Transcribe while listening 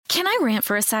Can I rant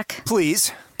for a sec?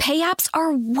 Please. Pay apps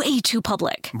are way too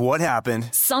public. What happened?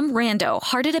 Some rando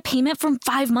hearted a payment from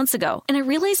 5 months ago, and I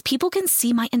realized people can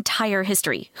see my entire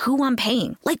history, who I'm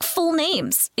paying, like full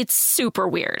names. It's super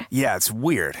weird. Yeah, it's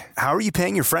weird. How are you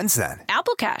paying your friends then?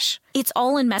 Apple Cash. It's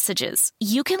all in messages.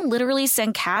 You can literally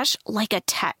send cash like a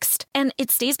text, and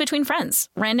it stays between friends.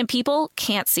 Random people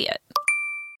can't see it.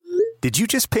 Did you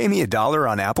just pay me $1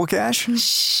 on Apple Cash?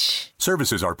 Shh.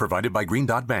 Services are provided by Green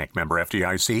Dot Bank. Member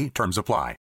FDIC. Terms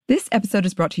apply. This episode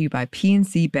is brought to you by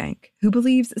PNC Bank, who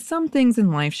believes some things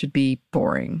in life should be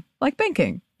boring, like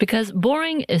banking. Because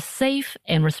boring is safe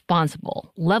and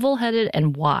responsible, level-headed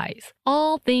and wise.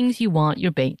 All things you want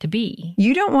your bank to be.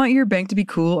 You don't want your bank to be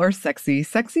cool or sexy.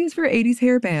 Sexy is for 80s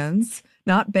hair bands,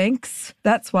 not banks.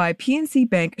 That's why PNC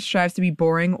Bank strives to be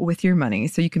boring with your money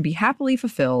so you can be happily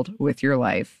fulfilled with your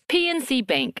life. PNC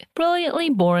Bank,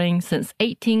 brilliantly boring since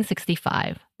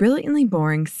 1865. Brilliantly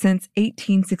Boring Since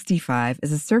 1865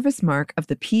 is a service mark of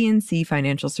the PNC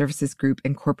Financial Services Group,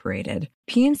 Incorporated.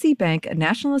 PNC Bank, a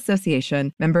National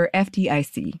Association, member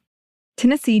FDIC.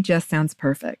 Tennessee just sounds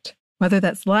perfect. Whether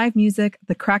that's live music,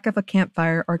 the crack of a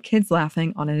campfire, or kids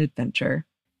laughing on an adventure.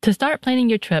 To start planning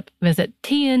your trip, visit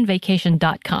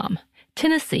tnvacation.com.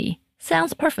 Tennessee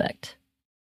sounds perfect.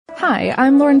 Hi,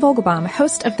 I'm Lauren Vogelbaum,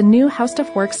 host of the new How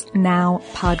Stuff Works Now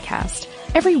podcast.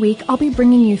 Every week, I'll be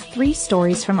bringing you 3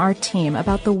 stories from our team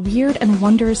about the weird and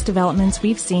wondrous developments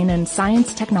we've seen in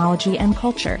science, technology, and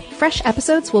culture. Fresh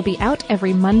episodes will be out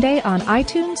every Monday on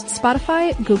iTunes,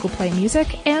 Spotify, Google Play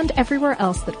Music, and everywhere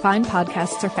else that fine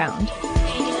podcasts are found.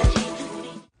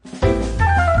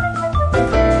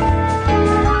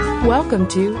 Welcome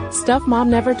to Stuff Mom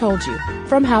Never Told You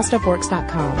from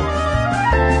HowStuffWorks.com.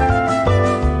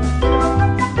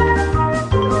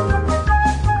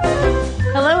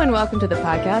 And welcome to the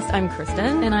podcast. I'm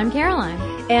Kristen. And I'm Caroline.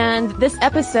 And this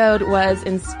episode was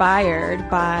inspired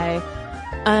by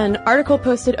an article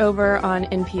posted over on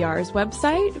NPR's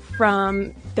website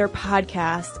from their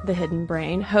podcast, The Hidden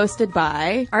Brain, hosted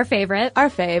by our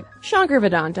fave, Shankar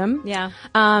Vedantam. Yeah.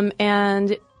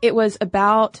 And it was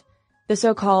about the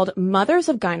so-called mothers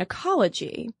of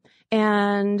gynecology.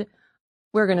 And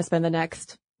we're going to spend the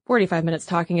next 45 minutes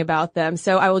talking about them.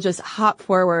 So I will just hop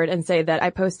forward and say that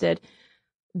I posted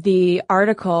the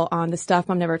article on the Stuff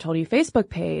Mom Never Told You Facebook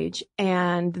page,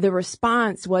 and the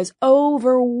response was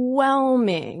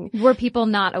overwhelming. Were people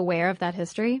not aware of that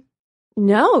history?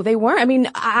 No, they weren't. I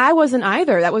mean, I wasn't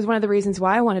either. That was one of the reasons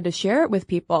why I wanted to share it with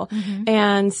people. Mm-hmm.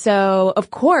 And so,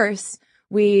 of course,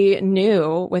 we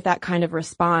knew with that kind of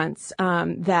response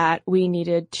that we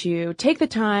needed to take the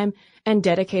time and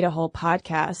dedicate a whole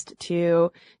podcast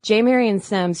to J. Marion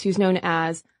Sims, who's known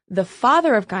as the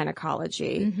father of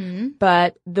gynecology, mm-hmm.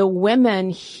 but the women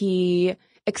he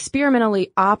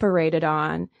experimentally operated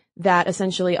on that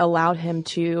essentially allowed him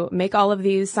to make all of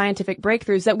these scientific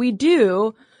breakthroughs that we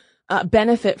do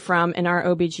benefit from in our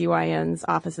OBGYN's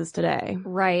offices today.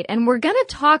 Right. And we're going to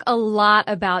talk a lot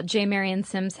about J. Marion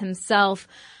Sims himself,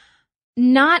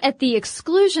 not at the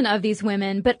exclusion of these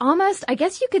women, but almost, I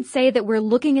guess you could say that we're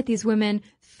looking at these women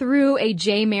through a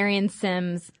J. Marion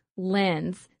Sims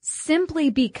lens.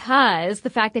 Simply because the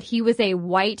fact that he was a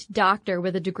white doctor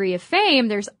with a degree of fame,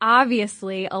 there's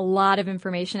obviously a lot of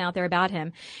information out there about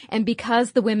him. And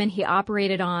because the women he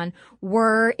operated on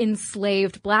were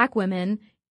enslaved black women,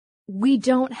 we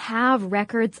don't have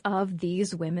records of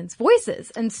these women's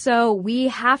voices. And so we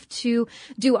have to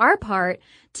do our part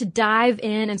to dive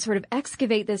in and sort of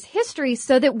excavate this history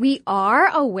so that we are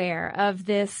aware of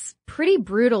this pretty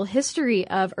brutal history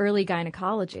of early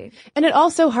gynecology. And it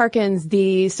also harkens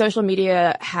the social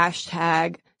media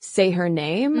hashtag say her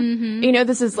name. Mm-hmm. You know,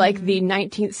 this is like the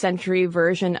 19th century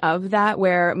version of that,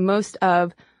 where most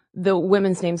of the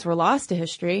women's names were lost to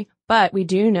history, but we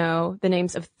do know the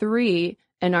names of 3,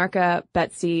 Anarcha,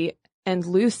 Betsy, and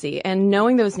Lucy. And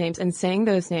knowing those names and saying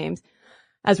those names,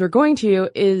 as we're going to,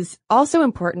 is also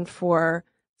important for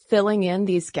filling in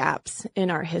these gaps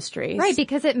in our history. Right,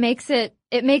 because it makes it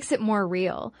more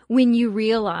real when you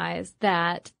realize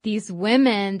that these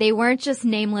women, they weren't just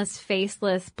nameless,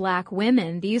 faceless black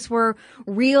women. These were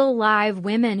real live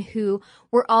women who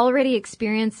were already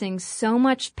experiencing so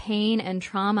much pain and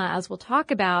trauma, as we'll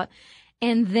talk about,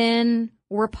 and then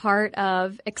were part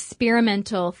of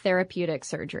experimental therapeutic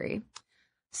surgery.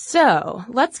 So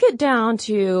let's get down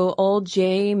to old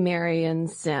J. Marion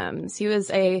Sims. He was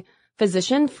a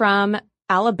physician from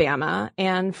Alabama,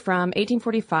 and from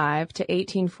 1845 to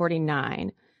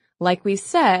 1849. Like we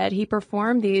said, he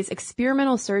performed these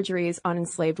experimental surgeries on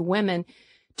enslaved women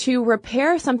to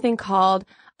repair something called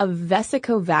a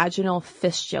vesicovaginal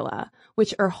fistula,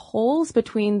 which are holes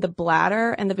between the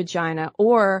bladder and the vagina,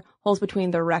 or holes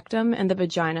between the rectum and the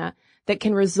vagina, that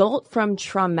can result from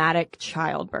traumatic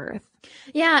childbirth.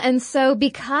 Yeah, and so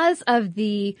because of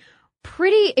the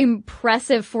pretty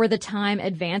impressive for the time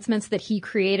advancements that he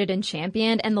created and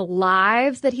championed and the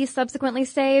lives that he subsequently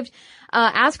saved,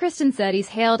 as Kristen said, he's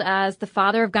hailed as the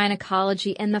father of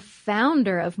gynecology and the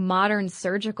founder of modern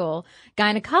surgical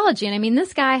gynecology. And I mean,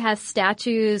 this guy has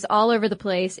statues all over the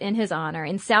place in his honor.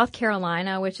 In South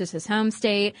Carolina, which is his home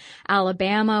state,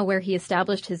 Alabama, where he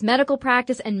established his medical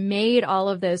practice and made all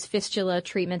of those fistula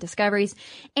treatment discoveries,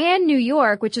 and New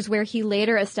York, which is where he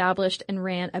later established and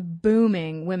ran a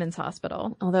booming women's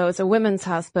hospital. Although it's a women's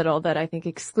hospital that I think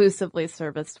exclusively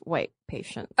serviced white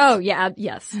patients. Oh, yeah,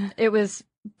 yes. It was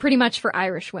pretty much for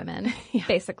Irish women,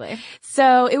 basically.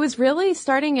 So it was really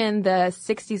starting in the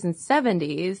 60s and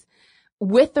 70s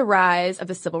with the rise of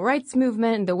the civil rights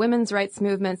movement and the women's rights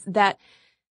movements that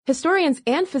historians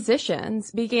and physicians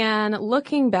began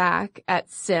looking back at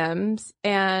Sims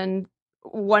and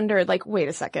wondered, like, wait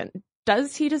a second,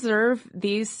 does he deserve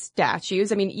these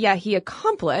statues? I mean, yeah, he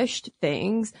accomplished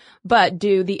things, but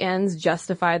do the ends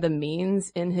justify the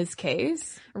means in his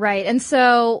case? Right. And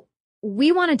so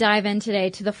we want to dive in today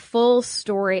to the full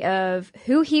story of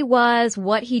who he was,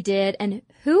 what he did, and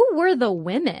who were the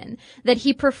women that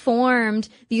he performed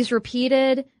these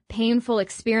repeated, painful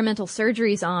experimental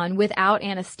surgeries on without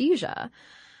anesthesia.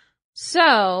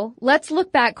 So let's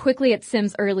look back quickly at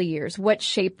Sims' early years. What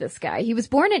shaped this guy? He was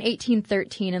born in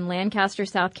 1813 in Lancaster,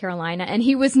 South Carolina, and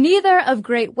he was neither of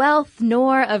great wealth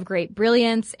nor of great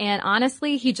brilliance. And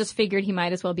honestly, he just figured he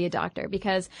might as well be a doctor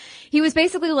because he was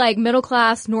basically like middle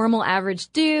class, normal,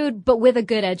 average dude, but with a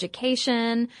good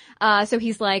education. So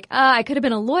he's like, I could have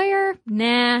been a lawyer.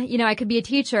 Nah, I could be a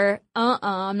teacher.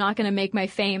 I'm not going to make my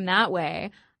fame that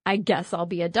way. I guess I'll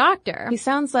be a doctor. He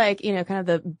sounds like, kind of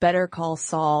the Better Call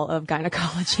Saul of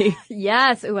gynecology.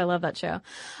 Yes. Ooh, I love that show.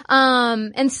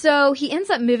 And so he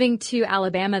ends up moving to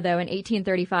Alabama, though, in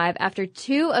 1835 after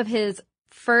two of his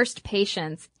first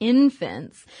patients,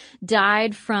 infants,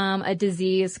 died from a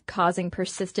disease causing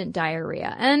persistent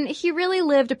diarrhea. And he really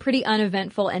lived a pretty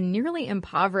uneventful and nearly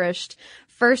impoverished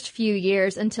first few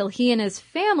years until he and his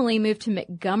family moved to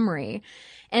Montgomery.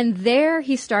 And there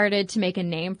he started to make a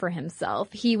name for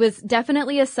himself. He was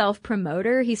definitely a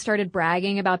self-promoter. He started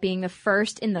bragging about being the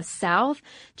first in the South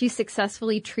to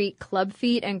successfully treat club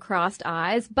feet and crossed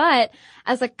eyes. But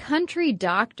as a country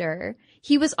doctor,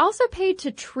 he was also paid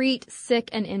to treat sick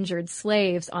and injured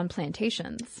slaves on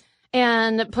plantations.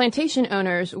 And plantation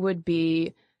owners would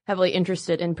be heavily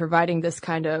interested in providing this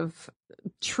kind of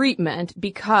treatment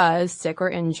because sick or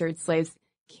injured slaves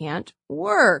can't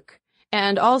work.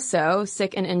 And also,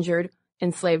 sick and injured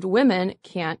enslaved women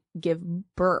can't give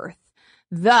birth.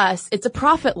 Thus, it's a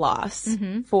profit loss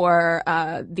for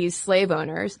these slave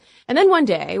owners. And then one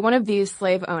day, one of these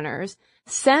slave owners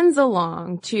sends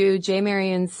along to J.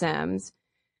 Marion Sims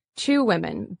two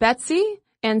women, Betsy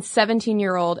and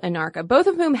 17-year-old Anarcha, both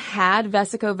of whom had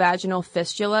vesicovaginal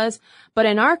fistulas. But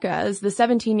Anarcha's, the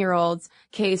 17-year-old's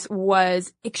case,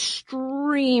 was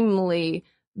extremely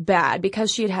bad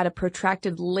because she had had a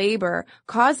protracted labor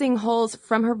causing holes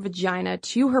from her vagina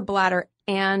to her bladder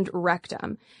and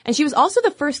rectum. And she was also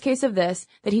the first case of this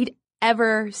that he'd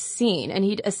ever seen, and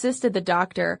he'd assisted the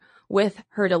doctor with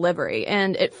her delivery.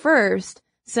 And at first,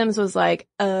 Sims was like,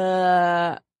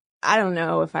 I don't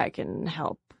know if I can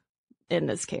help in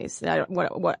this case.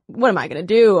 What am I going to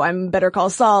do? I'm Better Call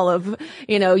Saul of,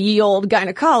 ye old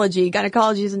gynecology.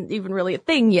 Gynecology isn't even really a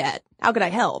thing yet. How could I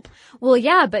help? Well,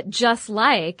 yeah, but just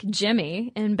like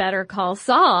Jimmy in Better Call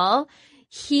Saul,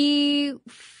 he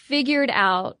figured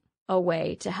out a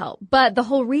way to help. But the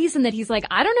whole reason that he's like,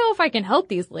 I don't know if I can help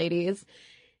these ladies,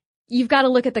 you've got to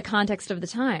look at the context of the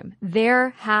time.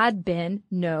 There had been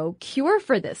no cure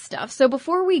for this stuff. So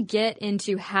before we get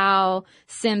into how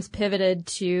Sims pivoted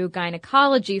to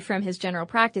gynecology from his general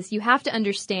practice, you have to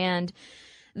understand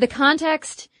the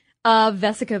context of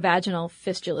vesicovaginal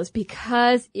fistulas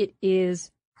because it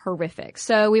is horrific.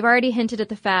 So we've already hinted at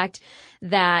the fact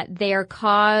that they are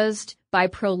caused by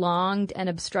prolonged and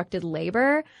obstructed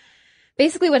labor.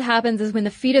 Basically what happens is when the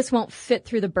fetus won't fit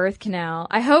through the birth canal,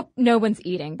 I hope no one's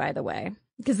eating, by the way,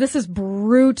 because this is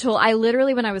brutal. I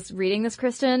literally, when I was reading this,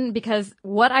 Kristen, because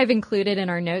what I've included in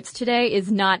our notes today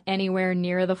is not anywhere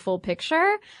near the full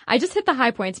picture. I just hit the high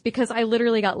points because I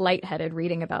literally got lightheaded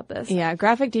reading about this. Yeah,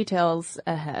 graphic details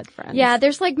ahead, friends. Yeah,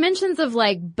 there's mentions of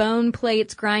bone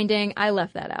plates grinding. I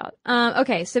left that out.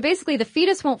 Okay, so basically the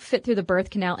fetus won't fit through the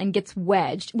birth canal and gets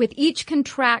wedged. With each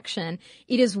contraction,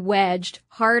 it is wedged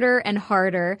harder and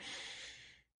harder.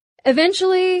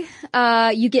 Eventually,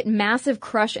 you get massive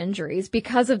crush injuries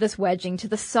because of this wedging to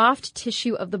the soft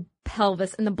tissue of the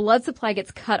pelvis, and the blood supply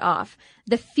gets cut off.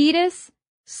 The fetus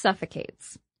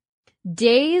suffocates.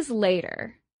 Days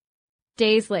later,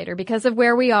 because of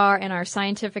where we are in our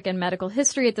scientific and medical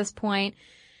history at this point,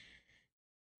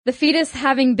 the fetus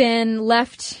having been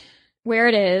left where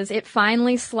it is, it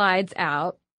finally slides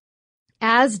out,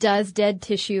 as does dead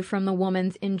tissue from the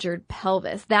woman's injured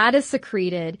pelvis. That is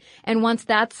secreted, and once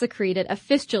that's secreted, a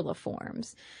fistula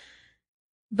forms.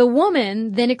 The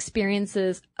woman then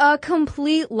experiences a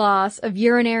complete loss of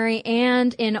urinary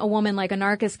and, in a woman like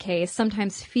Anarcha's case,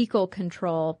 sometimes fecal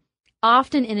control,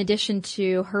 often in addition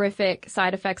to horrific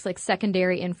side effects like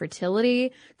secondary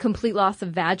infertility, complete loss of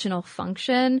vaginal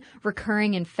function,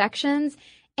 recurring infections,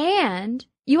 and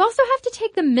you also have to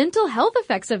take the mental health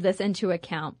effects of this into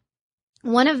account.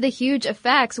 One of the huge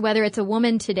effects, whether it's a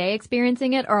woman today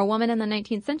experiencing it or a woman in the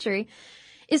 19th century,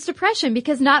 is depression,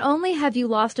 because not only have you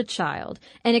lost a child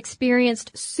and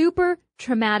experienced super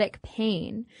traumatic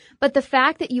pain, but the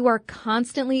fact that you are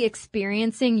constantly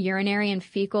experiencing urinary and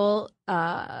fecal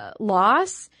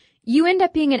loss, you end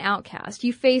up being an outcast.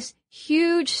 You face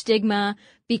huge stigma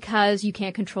because you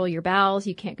can't control your bowels,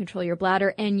 you can't control your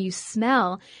bladder, and you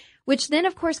smell, which then,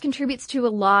 of course, contributes to a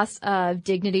loss of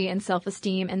dignity and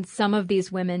self-esteem. And some of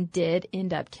these women did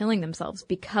end up killing themselves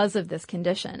because of this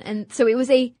condition. And so it was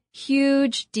a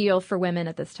huge deal for women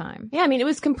at this time. Yeah, I mean, it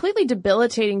was completely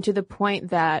debilitating to the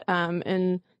point that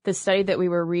in the study that we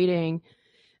were reading,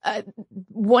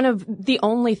 one of the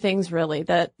only things really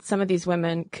that some of these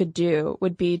women could do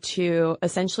would be to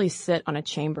essentially sit on a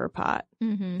chamber pot,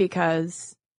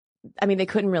 because, I mean, they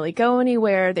couldn't really go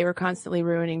anywhere. They were constantly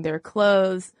ruining their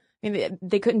clothes. I mean,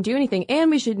 they couldn't do anything.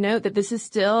 And we should note that this is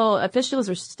still, fistulas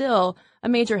are still a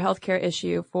major healthcare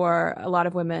issue for a lot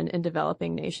of women in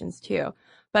developing nations too.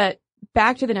 But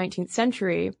back to the 19th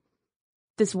century,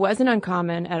 this wasn't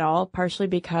uncommon at all, partially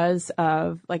because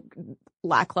of like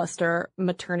lackluster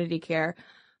maternity care.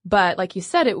 But like you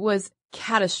said, it was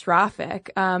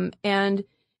catastrophic. And in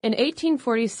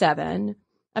 1847,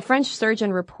 a French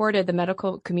surgeon reported the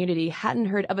medical community hadn't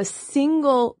heard of a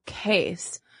single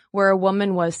case where a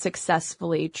woman was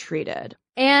successfully treated.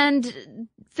 And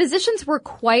physicians were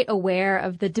quite aware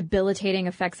of the debilitating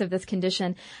effects of this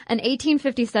condition. An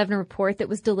 1857 report that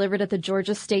was delivered at the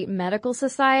Georgia State Medical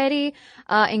Society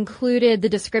included the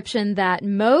description that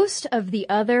most of the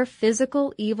other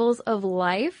physical evils of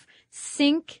life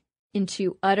sink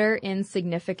into utter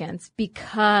insignificance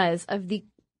because of the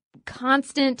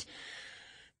constant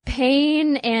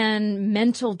pain and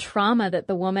mental trauma that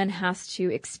the woman has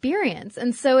to experience.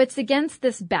 And so it's against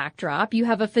this backdrop. You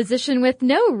have a physician with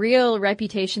no real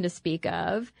reputation to speak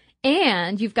of,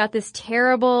 and you've got this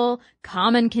terrible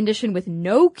common condition with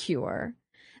no cure,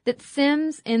 that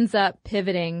Sims ends up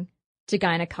pivoting to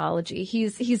gynecology.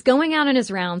 He's going out on his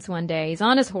rounds one day. He's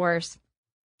on his horse.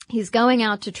 He's going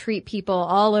out to treat people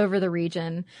all over the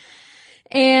region.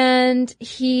 And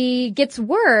he gets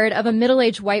word of a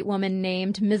middle-aged white woman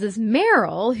named Mrs.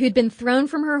 Merrill, who'd been thrown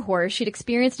from her horse. She'd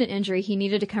experienced an injury. He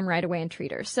needed to come right away and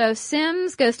treat her. So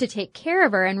Sims goes to take care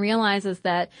of her and realizes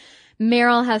that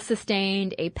Merrill has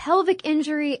sustained a pelvic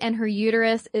injury and her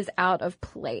uterus is out of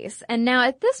place. And now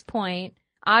at this point,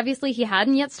 obviously, he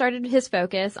hadn't yet started his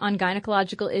focus on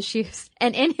gynecological issues.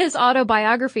 And in his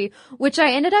autobiography, which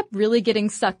I ended up really getting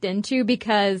sucked into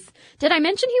because, did I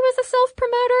mention he was a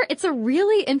self-promoter? It's a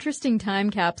really interesting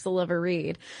time capsule of a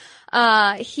read.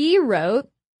 He wrote,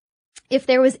 "If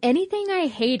there was anything I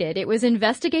hated, it was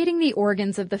investigating the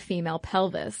organs of the female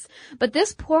pelvis. But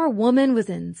this poor woman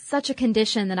was in such a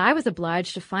condition that I was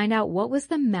obliged to find out what was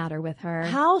the matter with her."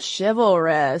 How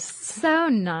chivalrous. So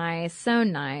nice, so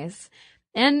nice.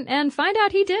 And find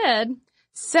out he did.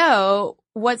 So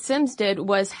what Sims did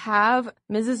was have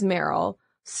Mrs. Merrill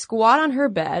squat on her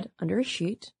bed under a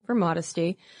sheet for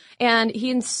modesty, and he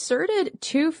inserted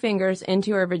 2 fingers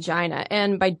into her vagina.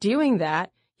 And by doing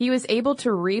that, he was able to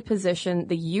reposition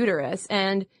the uterus,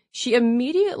 and she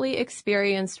immediately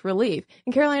experienced relief.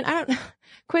 And Caroline,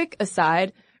 quick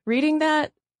aside, reading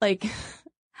that, like,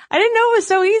 I didn't know it was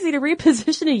so easy to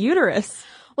reposition a uterus.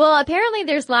 Well, apparently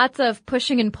there's lots of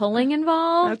pushing and pulling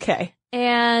involved. Okay.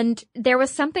 And there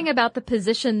was something about the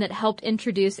position that helped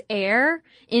introduce air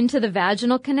into the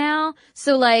vaginal canal.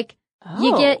 So like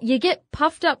you get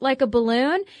puffed up like a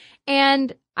balloon.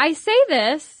 And I say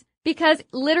this because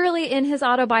literally in his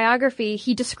autobiography,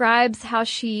 he describes how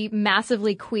she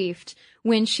massively queefed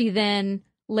when she then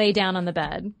lay down on the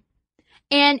bed.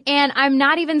 And I'm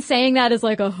not even saying that as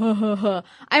like a ha ha ha.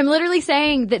 I'm literally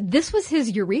saying that this was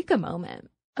his eureka moment.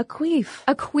 A queef.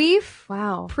 A queef.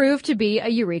 Wow. Proved to be a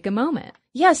eureka moment.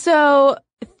 Yeah, so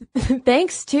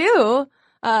thanks to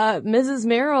Mrs.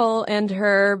 Merrill and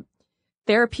her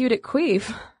therapeutic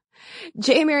queef,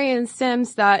 J. Marion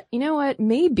Sims thought, you know what,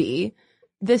 maybe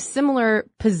this similar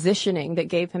positioning that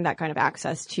gave him that kind of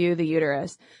access to the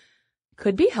uterus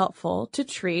could be helpful to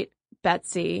treat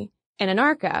Betsy and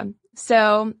Anarcha.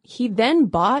 So he then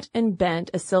bought and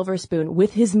bent a silver spoon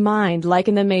with his mind, like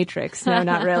in the Matrix. No,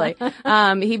 not really.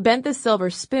 He bent the silver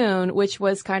spoon, which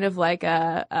was kind of like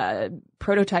a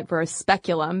prototype for a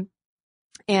speculum,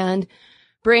 and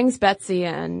brings Betsy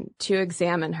in to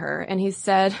examine her. And he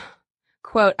said,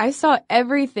 quote, "I saw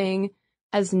everything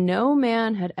as no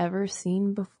man had ever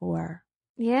seen before."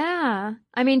 Yeah.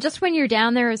 I mean, just when you're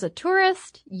down there as a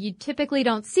tourist, you typically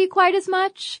don't see quite as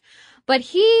much. But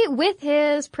he, with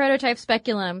his prototype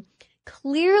speculum,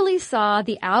 clearly saw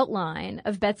the outline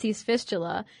of Betsy's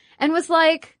fistula and was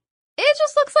like, it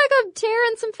just looks like a tear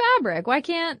in some fabric. Why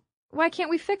can't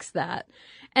we fix that?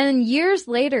 And years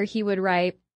later, he would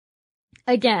write,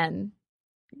 again,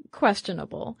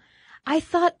 questionable, "I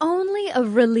thought only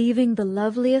of relieving the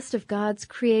loveliest of God's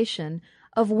creation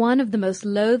of one of the most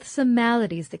loathsome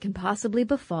maladies that can possibly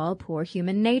befall poor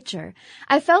human nature.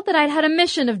 I felt that I'd had a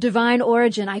mission of divine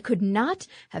origin. I could not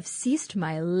have ceased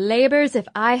my labors if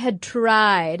I had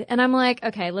tried." And I'm like,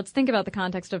 okay, let's think about the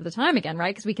context of the time again,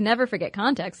 right? Because we can never forget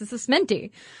context. This is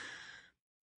Sminty.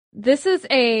 This is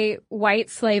a white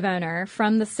slave owner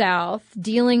from the South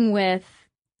dealing with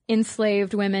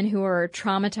enslaved women who are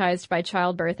traumatized by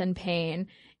childbirth and pain.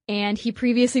 And he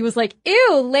previously was like,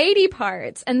 ew, lady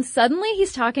parts. And suddenly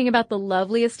he's talking about the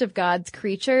loveliest of God's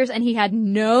creatures, and he had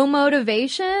no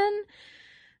motivation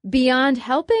beyond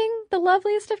helping the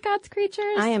loveliest of God's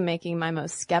creatures. I am making my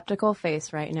most skeptical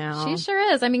face right now. She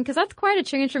sure is. I mean, because that's quite a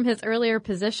change from his earlier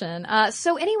position.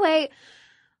 So anyway,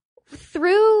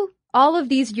 through all of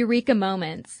these eureka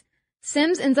moments,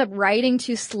 Sims ends up writing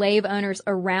to slave owners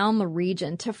around the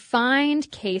region to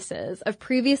find cases of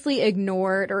previously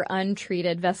ignored or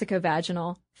untreated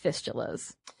vesicovaginal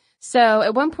fistulas. So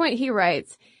at one point he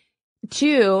writes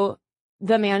to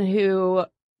the man who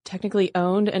technically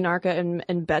owned Anarcha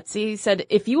and Betsy, said,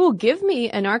 "If you will give me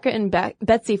Anarcha and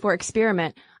Betsy for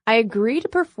experiment, I agree to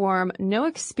perform no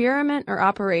experiment or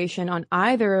operation on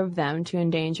either of them to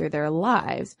endanger their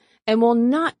lives, and will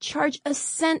not charge a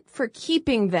cent for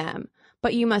keeping them.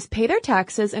 But you must pay their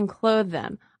taxes and clothe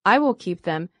them. I will keep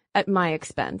them at my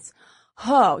expense."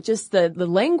 Oh, just the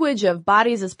language of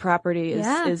bodies as property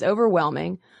is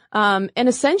overwhelming. And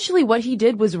essentially what he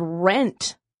did was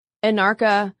rent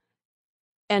Anarcha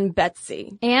and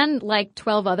Betsy. And like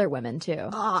 12 other women too.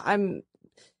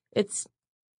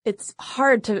 It's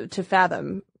hard to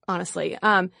fathom, honestly.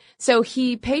 So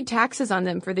he paid taxes on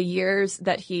them for the years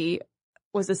that he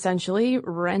was essentially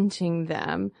renting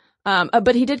them.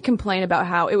 But he did complain about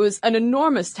how it was an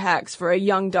enormous tax for a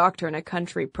young doctor in a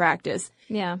country practice.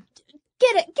 Yeah.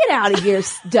 Get out of here,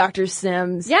 Dr.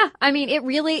 Sims. Yeah. I mean, it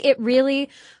really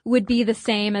would be the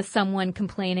same as someone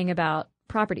complaining about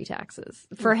property taxes.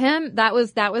 For him, that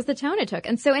was the tone it took.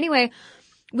 And so anyway,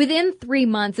 within 3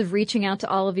 months of reaching out to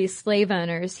all of these slave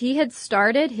owners, he had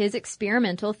started his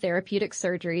experimental therapeutic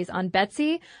surgeries on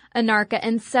Betsy, Anarcha,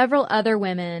 and several other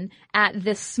women at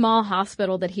this small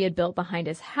hospital that he had built behind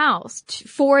his house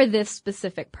for this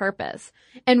specific purpose.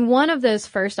 And one of those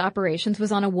first operations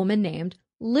was on a woman named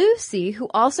Lucy, who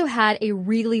also had a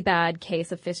really bad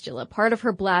case of fistula. Part of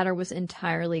her bladder was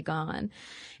entirely gone.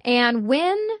 And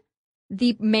when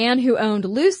the man who owned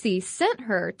Lucy sent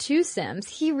her to Sims,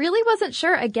 he really wasn't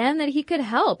sure, again, that he could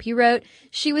help. He wrote,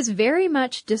 "She was very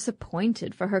much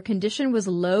disappointed, for her condition was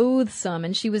loathsome,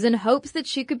 and she was in hopes that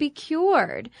she could be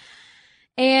cured."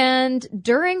 And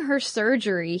during her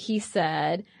surgery, he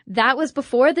said, that was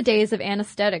before the days of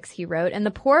anesthetics, he wrote, and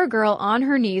the poor girl on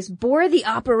her knees bore the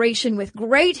operation with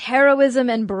great heroism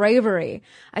and bravery.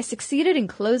 I succeeded in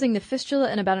closing the fistula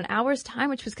in about an hour's time,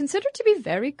 which was considered to be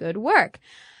very good work.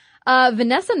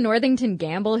 Vanessa Northington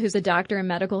Gamble, who's a doctor and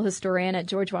medical historian at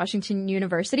George Washington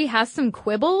University, has some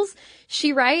quibbles.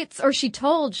 She writes, or she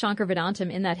told Shankar Vedantam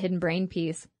in that Hidden Brain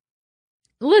piece,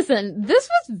 listen, this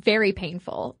was very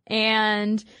painful.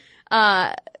 And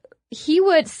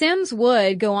Sims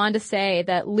would go on to say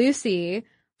that Lucy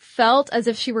felt as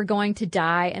if she were going to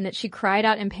die and that she cried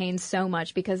out in pain so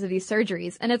much because of these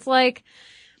surgeries. And it's like,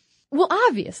 well,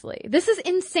 obviously, this is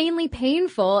insanely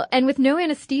painful, and with no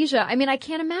anesthesia, I mean, I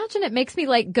can't imagine. It makes me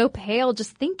like go pale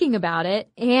just thinking about it.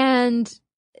 And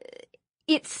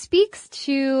it speaks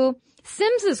to,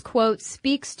 Sims's quote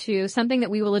speaks to something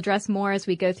that we will address more as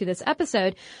we go through this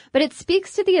episode, but it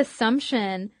speaks to the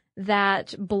assumption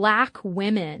that Black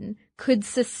women could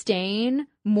sustain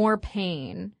more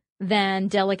pain than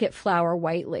delicate flower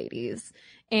white ladies.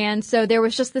 And so there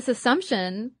was just this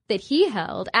assumption that he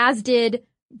held, as did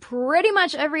pretty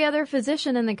much every other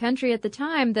physician in the country at the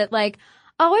time, that like,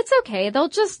 oh, it's okay. They'll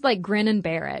just like grin and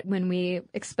bear it when we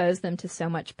expose them to so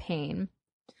much pain.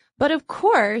 But of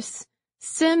course,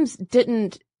 Sims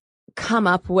didn't come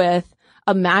up with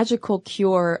a magical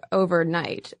cure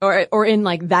overnight or in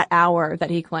like that hour that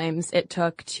he claims it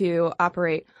took to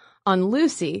operate on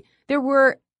Lucy. There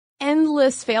were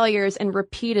endless failures and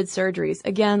repeated surgeries.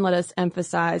 Again, let us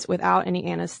emphasize, without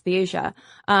any anesthesia.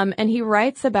 And he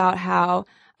writes about how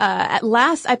at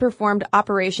last I performed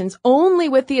operations only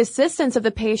with the assistance of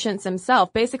the patients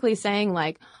himself, basically saying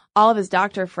like all of his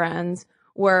doctor friends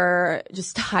were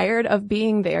just tired of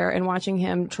being there and watching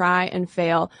him try and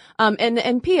fail.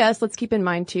 And P.S., let's keep in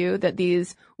mind too that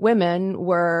these women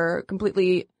were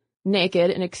completely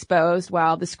naked and exposed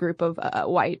while this group of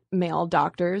white male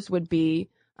doctors would be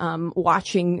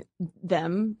watching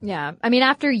them. Yeah. I mean,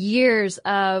 after years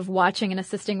of watching and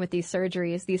assisting with these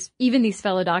surgeries, these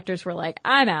fellow doctors were like,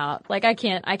 I'm out. Like, I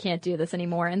can't do this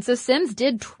anymore. And so Sims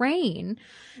did train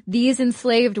these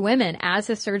enslaved women as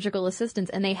his surgical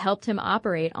assistants, and they helped him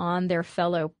operate on their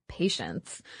fellow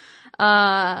patients.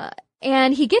 And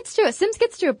Sims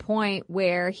gets to a point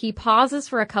where he pauses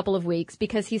for a couple of weeks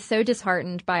because he's so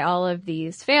disheartened by all of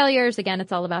these failures. Again,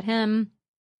 it's all about him.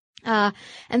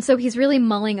 And so he's really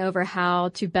mulling over how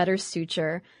to better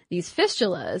suture these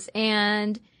fistulas.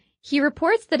 And he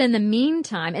reports that in the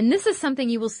meantime, and this is something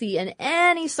you will see in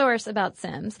any source about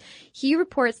Sims, he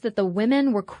reports that the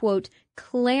women were, quote,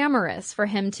 clamorous for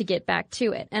him to get back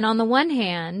to it. And on the one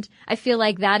hand, I feel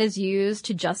like that is used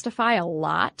to justify a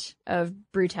lot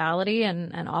of brutality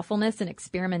and awfulness and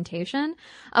experimentation.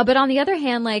 But on the other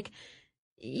hand, like,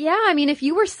 yeah, I mean, if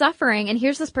you were suffering and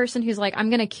here's this person who's like, I'm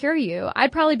going to cure you,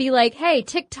 I'd probably be like, hey,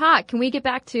 TikTok, can we get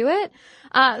back to it?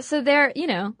 So there,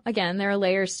 again, there are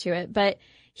layers to it, but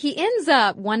he ends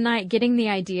up one night getting the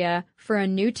idea for a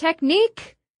new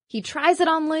technique. He tries it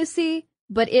on Lucy,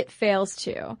 but it fails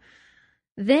too.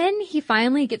 Then he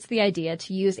finally gets the idea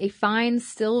to use a fine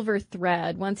silver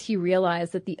thread once he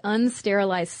realized that the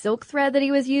unsterilized silk thread that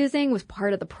he was using was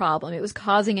part of the problem. It was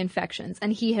causing infections.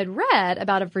 And he had read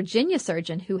about a Virginia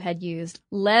surgeon who had used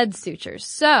lead sutures.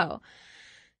 So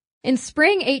in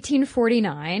spring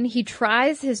 1849, he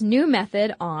tries his new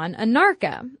method on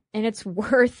Anarcha. And it's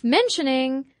worth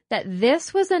mentioning that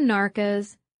this was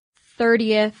Anarcha's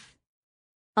 30th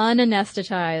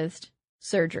unanesthetized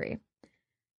surgery.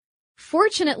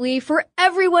 Fortunately for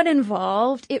everyone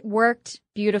involved, it worked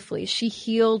beautifully. She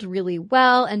healed really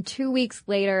well, and 2 weeks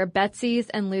later, Betsy's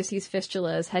and Lucy's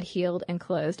fistulas had healed and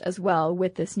closed as well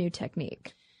with this new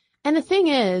technique. And the thing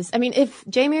is, I mean, if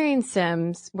J. Marion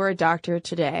Sims were a doctor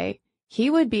today,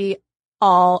 he would be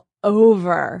all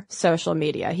over social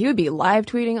media. He would be live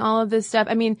tweeting all of this stuff.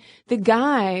 I mean, the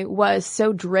guy was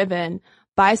so driven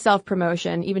by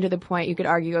self-promotion, even to the point you could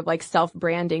argue of like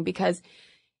self-branding, because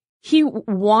he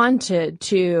wanted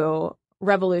to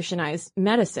revolutionize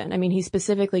medicine. I mean, he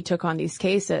specifically took on these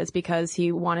cases because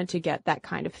he wanted to get that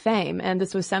kind of fame. And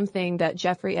this was something that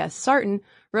Jeffrey S. Sarton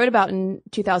wrote about in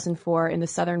 2004 in the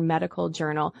Southern Medical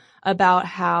Journal about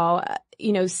how,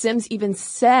 Sims even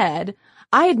said,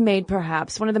 I had made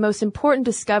perhaps one of the most important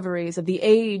discoveries of the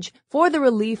age for the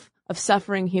relief of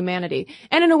suffering humanity.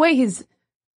 And in a way, he's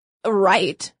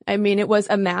right. I mean, it was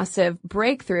a massive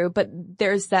breakthrough, but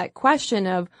there's that question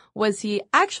of, was he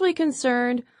actually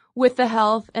concerned with the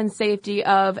health and safety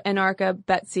of Anarcha,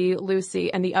 Betsy,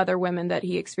 Lucy, and the other women that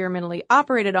he experimentally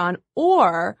operated on?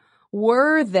 Or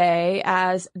were they,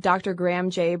 as Dr. Graham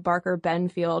J. Barker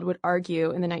Benfield would argue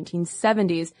in the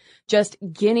 1970s, just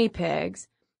guinea pigs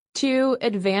to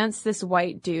advance this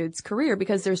white dude's career?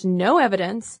 Because there's no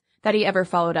evidence that he ever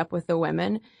followed up with the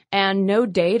women and no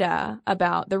data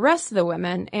about the rest of the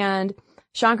women. And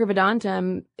Shankar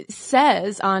Vedantam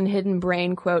says on Hidden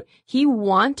Brain, quote, he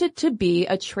wanted to be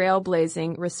a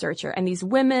trailblazing researcher, and these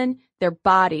women, their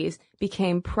bodies,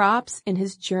 became props in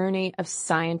his journey of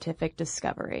scientific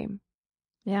discovery.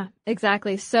 Yeah,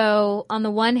 exactly. So on the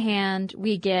one hand,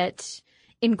 we get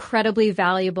incredibly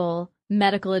valuable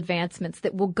medical advancements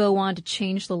that will go on to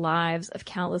change the lives of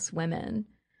countless women.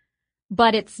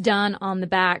 But it's done on the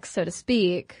back, so to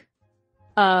speak,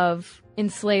 of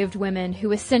enslaved women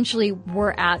who essentially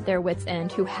were at their wits'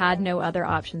 end, who had no other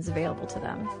options available to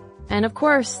them. And of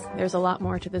course, there's a lot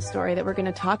more to this story that we're going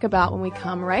to talk about when we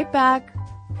come right back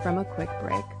from a quick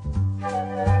break.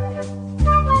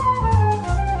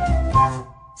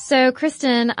 So,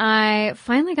 Kristen, I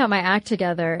finally got my act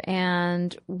together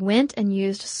and went and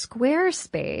used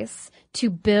Squarespace to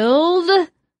build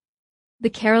the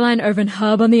Caroline Irvin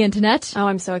Hub on the internet. Oh,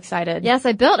 I'm so excited. Yes,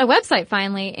 I built a website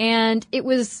finally, and it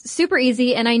was super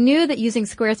easy, and I knew that using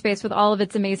Squarespace with all of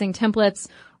its amazing templates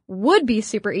would be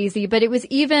super easy, but it was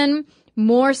even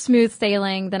more smooth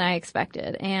sailing than I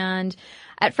expected. And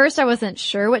at first I wasn't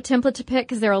sure what template to pick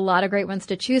because there are a lot of great ones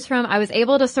to choose from. I was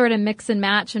able to sort of mix and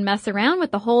match and mess around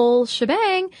with the whole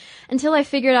shebang until I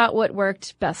figured out what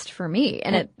worked best for me.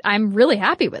 And I'm really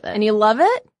happy with it. And you love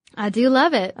it? I do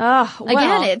love it. Oh, well.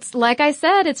 Again, it's like I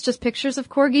said, it's just pictures of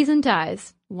corgis and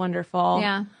ties. Wonderful.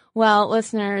 Yeah. Well,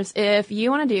 listeners, if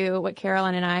you want to do what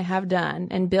Caroline and I have done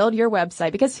and build your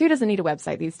website, because who doesn't need a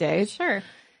website these days? Sure.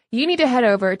 You need to head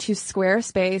over to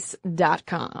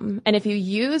squarespace.com. And if you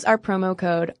use our promo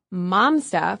code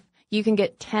MOMSTUFF, you can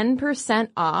get 10%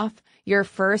 off your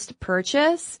first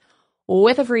purchase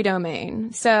with a free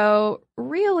domain. So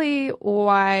really,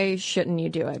 why shouldn't you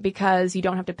do it? Because you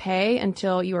don't have to pay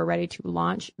until you are ready to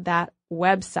launch that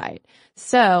website.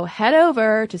 So head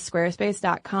over to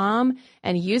squarespace.com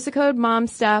and use the code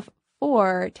MOMSTUFF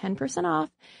for 10% off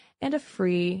and a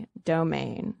free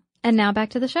domain. And now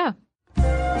back to the show.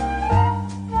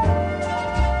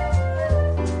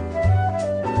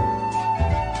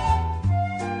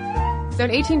 So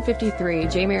in 1853,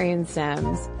 J. Marion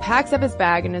Sims packs up his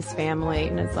bag and his family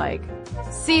and is like,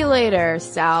 see you later,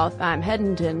 South. I'm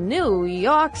heading to New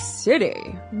York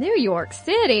City. New York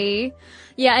City?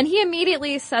 Yeah, and he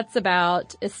immediately sets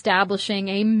about establishing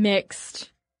a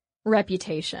mixed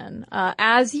reputation,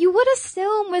 as you would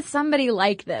assume with somebody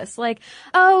like this. Like,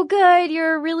 oh, good,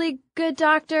 you're a really good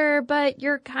doctor, but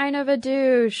you're kind of a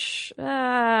douche.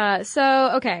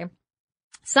 Okay.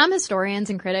 Some historians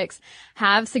and critics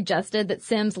have suggested that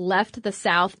Sims left the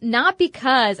South not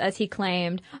because, as he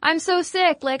claimed, I'm so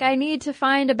sick, like I need to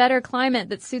find a better climate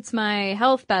that suits my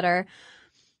health better,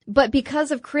 but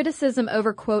because of criticism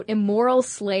over, quote, immoral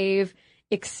slave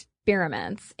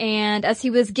experiments. And as he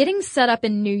was getting set up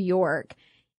in New York,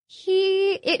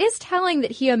 it is telling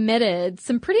that he omitted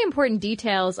some pretty important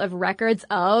details of records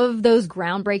of those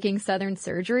groundbreaking Southern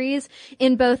surgeries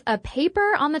in both a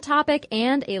paper on the topic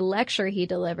and a lecture he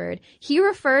delivered. He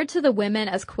referred to the women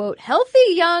as, quote, healthy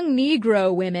young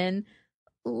Negro women,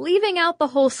 leaving out the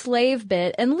whole slave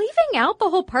bit and leaving out the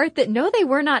whole part that no, they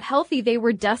were not healthy. They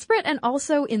were desperate and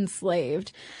also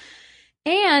enslaved.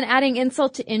 And adding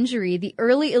insult to injury, the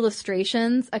early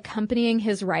illustrations accompanying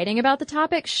his writing about the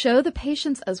topic show the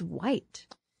patients as white.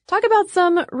 Talk about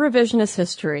some revisionist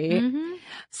history. Mm-hmm.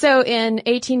 So in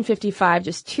 1855,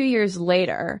 just 2 years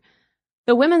later,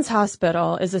 the Women's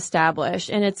Hospital is established,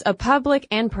 and it's a public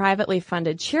and privately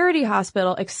funded charity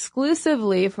hospital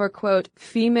exclusively for, quote,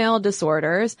 female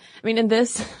disorders. I mean, and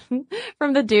this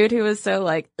from the dude who was so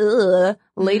like, ugh,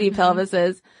 lady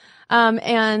pelvises.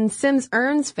 And Sims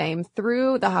earns fame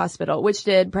through the hospital, which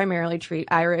did primarily treat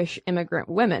Irish immigrant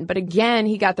women. But again,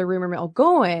 he got the rumor mill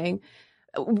going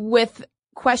with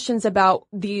questions about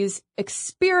these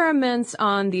experiments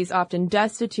on these often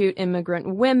destitute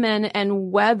immigrant women and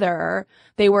whether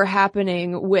they were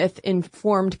happening with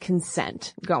informed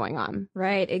consent going on.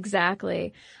 Right,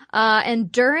 exactly.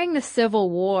 And during the Civil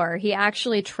War, he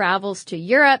actually travels to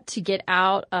Europe to get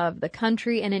out of the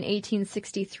country, and in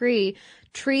 1863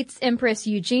 treats Empress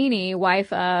Eugenie,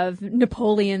 wife of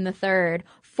Napoleon III,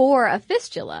 for a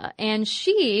fistula. And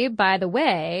she, by the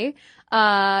way,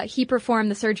 he performed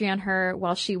the surgery on her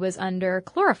while she was under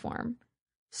chloroform.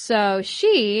 So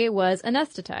she was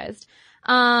anesthetized.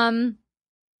 And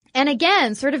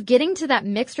again, sort of getting to that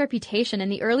mixed reputation in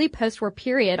the early post-war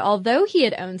period, although he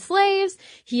had owned slaves,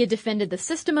 he had defended the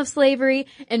system of slavery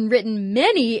and written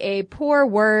many a poor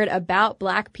word about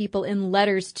Black people in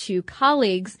letters to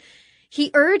colleagues. He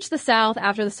urged the South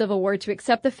after the Civil War to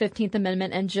accept the 15th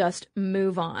Amendment and just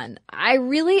move on. I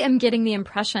really am getting the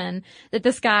impression that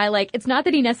this guy, like, it's not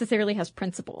that he necessarily has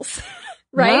principles,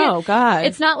 right? No, God.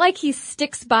 It's not like he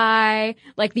sticks by,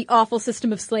 like, the awful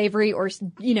system of slavery or,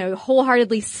 you know,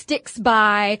 wholeheartedly sticks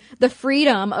by the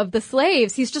freedom of the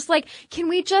slaves. He's just like, can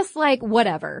we just, like,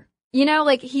 whatever? You know,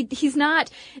 like he's not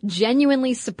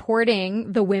genuinely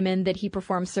supporting the women that he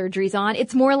performs surgeries on.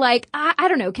 It's more like, I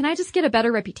don't know, can I just get a better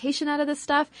reputation out of this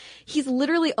stuff? He's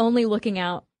literally only looking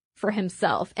out for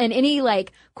himself, and any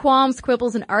like qualms,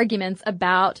 quibbles, and arguments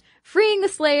about freeing the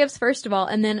slaves, first of all,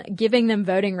 and then giving them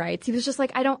voting rights. He was just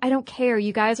like, I don't care.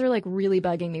 You guys are like really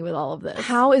bugging me with all of this.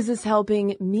 How is this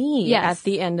helping me at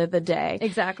the end of the day?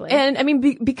 Exactly. And I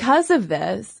mean, because of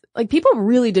this, like, people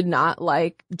really did not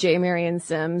like J. Marion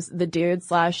Sims, the dude /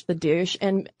 the douche.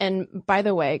 And by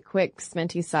the way, quick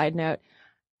Sminty side note,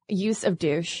 use of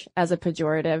douche as a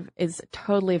pejorative is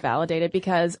totally validated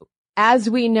because, as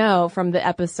we know from the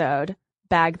episode,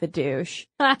 Bag the Douche,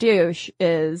 douche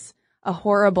is a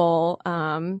horrible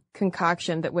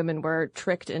concoction that women were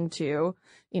tricked into,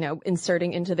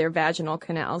 inserting into their vaginal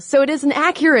canals. So it is an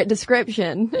accurate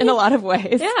description in a lot of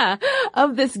ways. Yeah.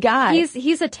 Of this guy.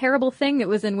 He's a terrible thing that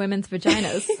was in women's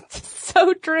vaginas.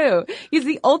 So true. He's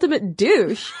the ultimate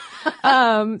douche.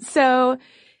 So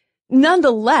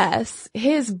nonetheless,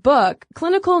 his book,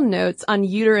 Clinical Notes on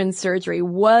Uterine Surgery,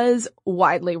 was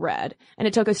widely read, and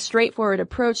it took a straightforward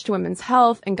approach to women's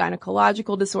health and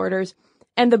gynecological disorders.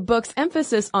 And the book's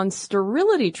emphasis on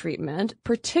sterility treatment,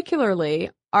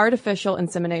 particularly artificial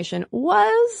insemination,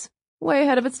 was way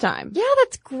ahead of its time. Yeah,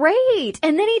 that's great.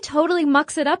 And then he totally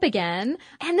mucks it up again.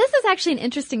 And this is actually an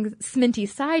interesting Sminty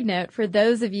side note for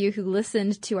those of you who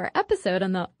listened to our episode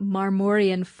on the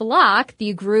Marmorian flock,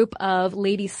 the group of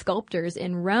lady sculptors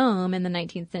in Rome in the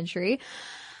 19th century.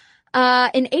 In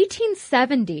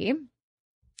 1870,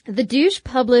 the douche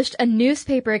published a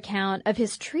newspaper account of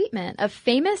his treatment of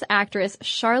famous actress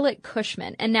Charlotte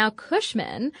Cushman. And now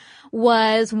Cushman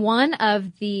was one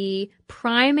of the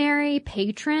primary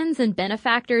patrons and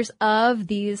benefactors of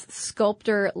these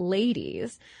sculptor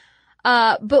ladies.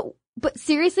 But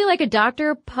seriously, like a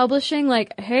doctor publishing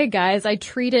like, hey guys, I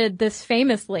treated this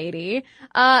famous lady.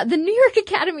 The New York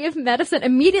Academy of Medicine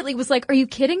immediately was like, are you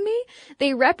kidding me?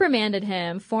 They reprimanded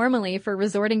him formally for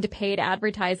resorting to paid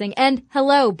advertising and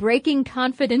breaking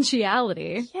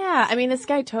confidentiality. Yeah. I mean, this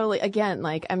guy totally, again,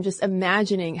 like I'm just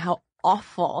imagining how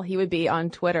awful he would be on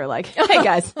Twitter. Like, hey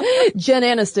guys, Jen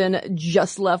Aniston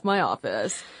just left my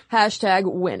office.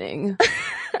 #winning.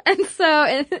 And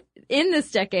so in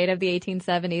this decade of the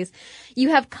 1870s, you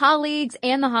have colleagues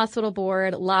and the hospital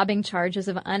board lobbing charges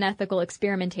of unethical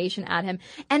experimentation at him.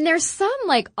 And there's some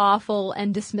like awful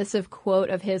and dismissive quote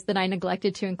of his that I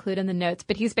neglected to include in the notes,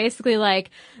 but he's basically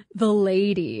like, the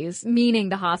ladies, meaning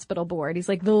the hospital board. He's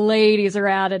like, the ladies are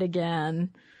at it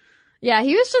again. Yeah,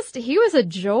 he was a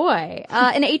joy.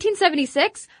 In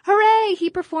 1876, hooray,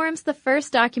 he performs the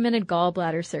first documented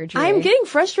gallbladder surgery. I'm getting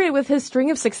frustrated with his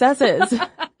string of successes.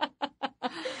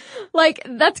 Like,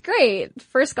 that's great.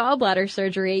 First gallbladder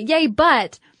surgery. Yay,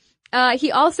 but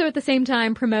he also at the same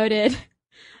time promoted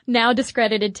now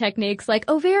discredited techniques like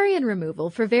ovarian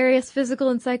removal for various physical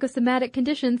and psychosomatic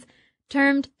conditions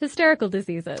termed hysterical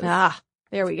diseases. Ah,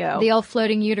 there we go. The old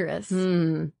floating uterus.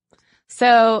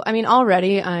 So, I mean,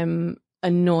 already I'm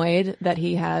annoyed that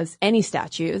he has any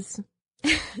statues.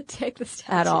 Take the statues.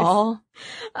 At all.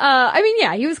 I mean,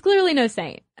 yeah, he was clearly no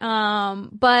saint.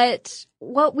 But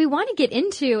what we want to get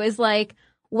into is like,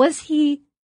 was he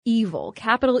evil?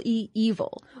 Capital E,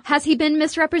 evil. Has he been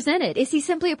misrepresented? Is he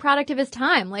simply a product of his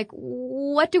time? Like,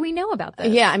 what do we know about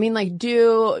this? Yeah, I mean, like,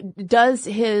 does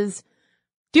his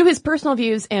personal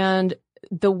views and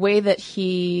the way that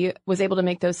he was able to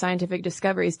make those scientific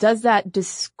discoveries, does that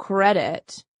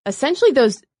discredit essentially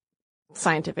those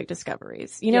scientific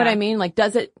discoveries? You know what I mean? Like,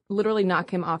 does it literally knock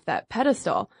him off that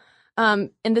pedestal? And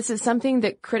this is something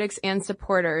that critics and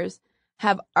supporters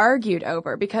have argued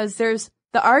over, because there's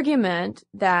the argument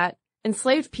that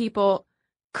enslaved people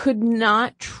could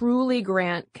not truly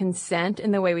grant consent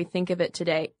in the way we think of it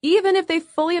today, even if they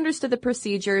fully understood the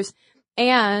procedures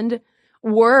and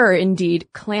were indeed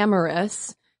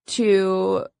clamorous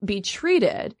to be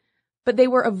treated. But they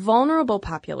were a vulnerable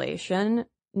population,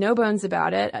 no bones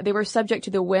about it. They were subject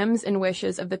to the whims and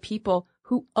wishes of the people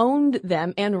who owned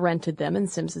them and rented them, in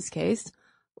Sims's case,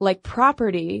 like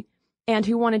property, and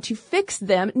who wanted to fix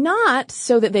them, not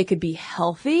so that they could be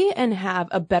healthy and have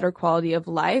a better quality of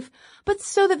life, but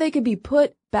so that they could be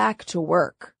put back to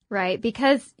work. Right,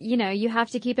 because, you have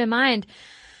to keep in mind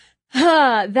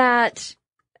that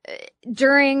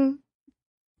during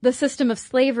the system of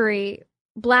slavery,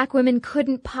 Black women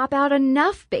couldn't pop out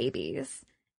enough babies.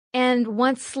 And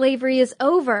once slavery is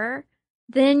over,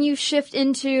 then you shift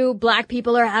into Black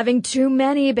people are having too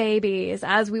many babies,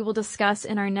 as we will discuss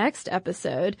in our next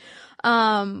episode.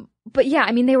 But yeah,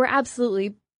 I mean, they were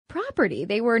absolutely property.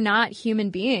 They were not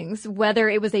human beings, whether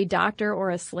it was a doctor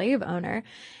or a slave owner.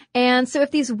 And so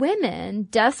if these women,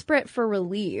 desperate for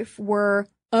relief, were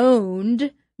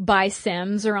owned by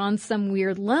Sims or on some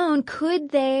weird loan, could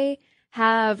they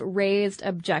have raised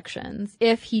objections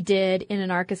if he did, in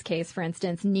Anarcha's case, for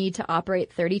instance, need to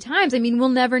operate 30 times? I mean, we'll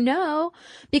never know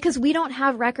because we don't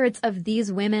have records of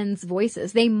these women's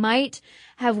voices. They might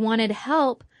have wanted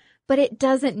help, but it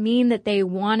doesn't mean that they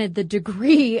wanted the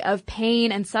degree of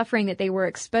pain and suffering that they were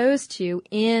exposed to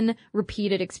in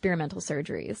repeated experimental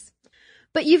surgeries.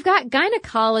 But you've got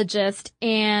gynecologist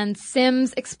and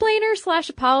Sims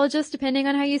explainer/apologist, depending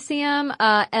on how you see him,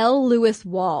 L. Lewis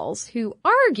Walls, who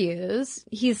argues,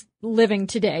 he's living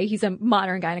today, he's a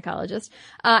modern gynecologist,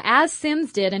 as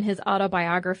Sims did in his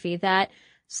autobiography, that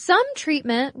some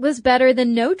treatment was better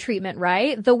than no treatment,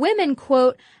 right? The women,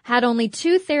 quote, had only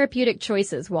 2 therapeutic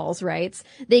choices, Walls writes.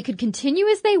 They could continue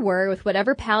as they were with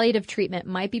whatever palliative treatment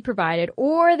might be provided,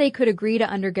 or they could agree to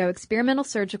undergo experimental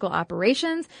surgical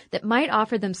operations that might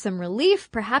offer them some relief,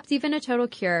 perhaps even a total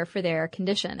cure for their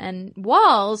condition. And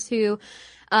Walls, who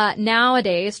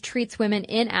nowadays treats women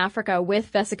in Africa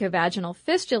with vesicovaginal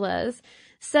fistulas,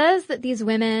 says that these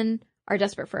women are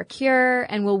desperate for a cure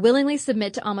and will willingly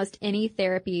submit to almost any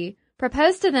therapy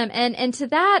proposed to them. And to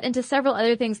that and to several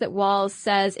other things that Walls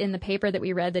says in the paper that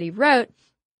we read that he wrote,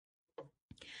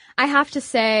 I have to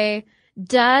say,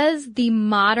 does the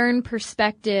modern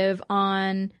perspective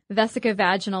on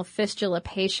vesicovaginal fistula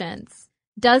patients,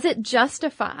 does it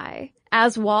justify,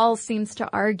 as Walls seems to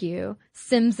argue,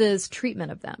 Sims's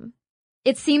treatment of them?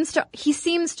 He seems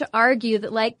to argue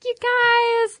that, like, you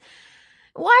guys,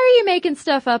 why are you making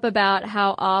stuff up about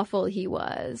how awful he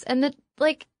was? And that,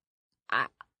 like,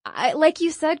 like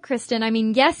you said, Kristen, I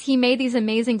mean, yes, he made these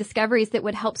amazing discoveries that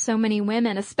would help so many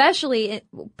women, especially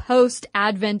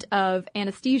post-advent of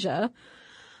anesthesia.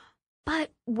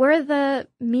 But were the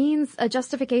means a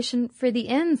justification for the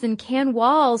ends? And can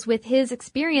Walls, with his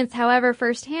experience, however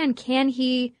firsthand, can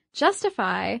he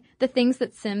justify the things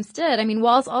that Sims did? I mean,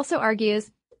 Walls also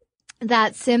argues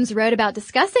that Sims wrote about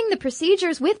discussing the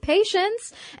procedures with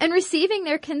patients and receiving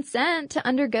their consent to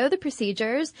undergo the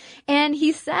procedures. And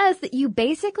he says that you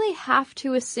basically have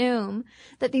to assume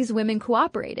that these women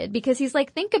cooperated, because he's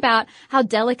like, think about how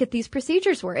delicate these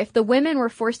procedures were. If the women were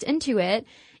forced into it,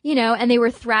 you know, and they were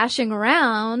thrashing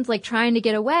around, like trying to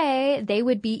get away, they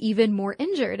would be even more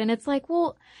injured. And it's like,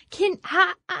 well,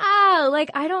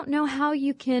 I don't know how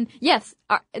you can, yes,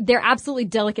 they're absolutely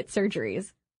delicate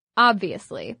surgeries,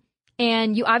 obviously.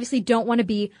 And you obviously don't want to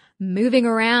be moving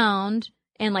around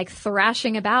and like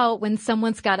thrashing about when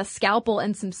someone's got a scalpel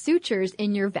and some sutures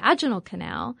in your vaginal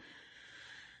canal.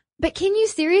 But can you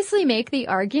seriously make the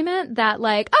argument that,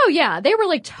 like, oh yeah, they were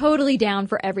like totally down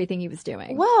for everything he was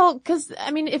doing? Well, because,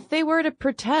 I mean, if they were to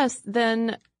protest,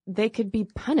 then they could be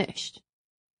punished.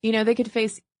 You know, they could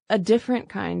face a different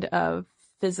kind of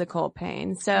physical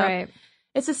pain. So right.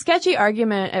 It's a sketchy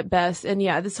argument at best. And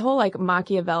yeah, this whole like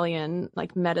Machiavellian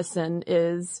like medicine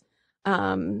is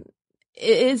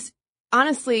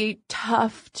honestly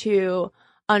tough to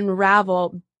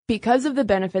unravel because of the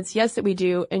benefits, yes, that we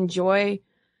do enjoy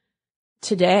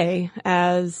today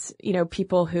as, you know,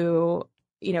 people who,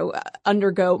 you know,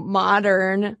 undergo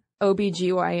modern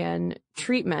OBGYN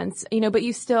treatments, you know, but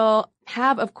you still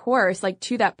have, of course, like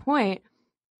to that point,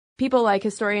 people like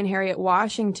historian Harriet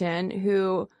Washington,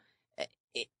 who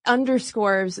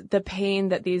underscores the pain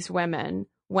that these women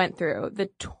went through, the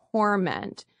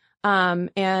torment.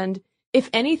 And if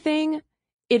anything,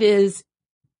 it is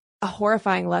a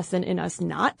horrifying lesson in us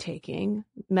not taking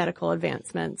medical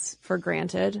advancements for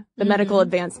granted, the medical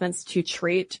advancements to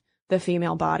treat the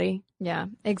female body. Yeah,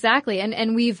 exactly.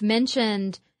 And we've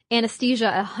mentioned anesthesia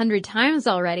 100 times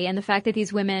already, and the fact that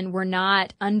these women were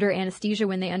not under anesthesia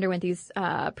when they underwent these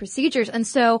procedures. And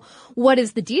so what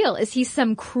is the deal? Is he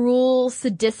some cruel,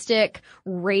 sadistic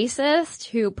racist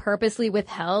who purposely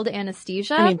withheld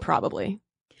anesthesia? I mean, probably.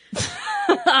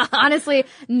 Honestly,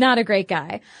 not a great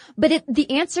guy. But the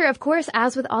answer, of course,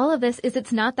 as with all of this, is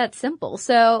it's not that simple.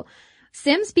 So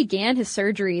Sims began his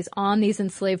surgeries on these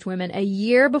enslaved women a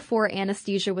year before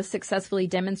anesthesia was successfully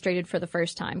demonstrated for the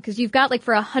first time. Because you've got, like,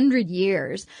 for 100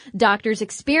 years, doctors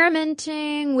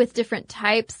experimenting with different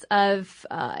types of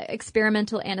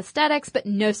experimental anesthetics, but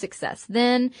no success.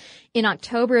 Then, in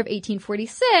October of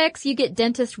 1846, you get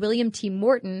dentist William T.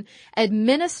 Morton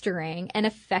administering an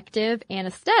effective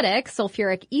anesthetic,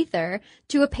 sulfuric ether,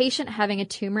 to a patient having a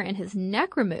tumor in his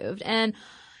neck removed. And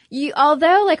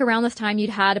although, like, around this time you'd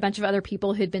had a bunch of other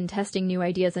people who'd been testing new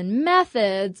ideas and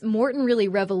methods, Morton really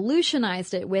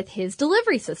revolutionized it with his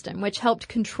delivery system, which helped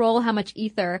control how much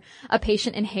ether a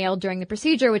patient inhaled during the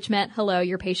procedure, which meant,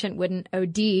 your patient wouldn't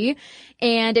OD.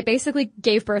 And it basically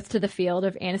gave birth to the field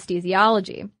of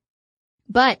anesthesiology.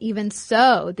 But even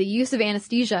so, the use of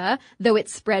anesthesia, though it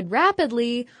spread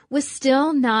rapidly, was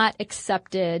still not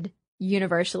accepted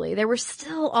universally. There were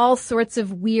still all sorts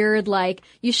of weird, like,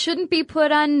 you shouldn't be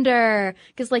put under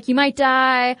because, like, you might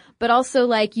die, but also,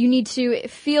 like, you need to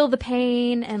feel the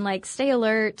pain and, like, stay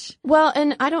alert. Well,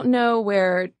 and I don't know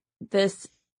where this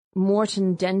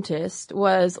Morton dentist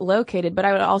was located, but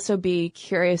I would also be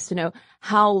curious to know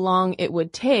how long it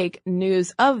would take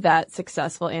news of that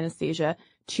successful anesthesia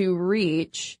to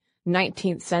reach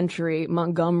 19th century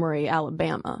Montgomery,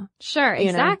 Alabama. Sure,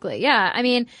 exactly. Yeah. I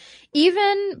mean,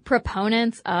 even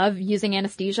proponents of using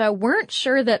anesthesia weren't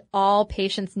sure that all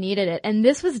patients needed it. And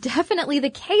this was definitely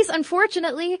the case,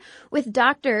 unfortunately, with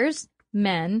doctors,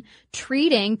 men,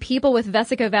 treating people with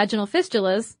vesicovaginal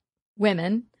fistulas,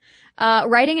 women.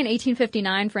 Writing in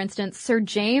 1859, for instance, Sir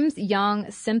James Young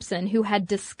Simpson, who had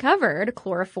discovered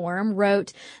chloroform,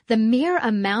 wrote, "The mere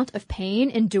amount of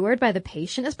pain endured by the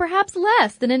patient is perhaps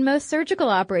less than in most surgical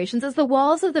operations, as the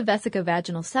walls of the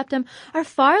vesicovaginal septum are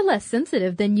far less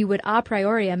sensitive than you would a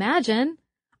priori imagine."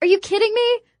 Are you kidding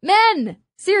me? Men!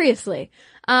 Seriously.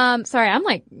 Sorry, I'm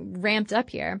like ramped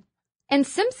up here. And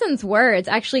Simpson's words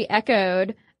actually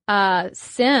echoed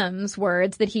Sims'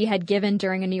 words that he had given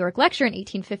during a New York lecture in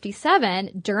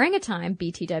 1857, during a time,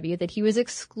 BTW, that he was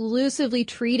exclusively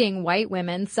treating white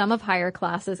women, some of higher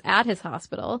classes, at his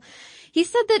hospital. He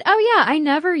said that, I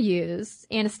never use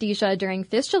anesthesia during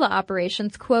fistula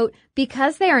operations, quote,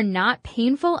 because they are not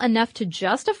painful enough to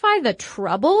justify the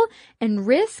trouble and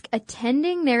risk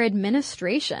attending their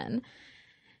administration.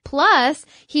 Plus,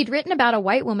 he'd written about a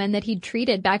white woman that he'd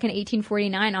treated back in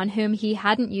 1849 on whom he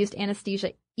hadn't used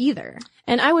anesthesia either.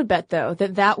 And I would bet, though,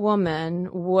 that woman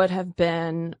would have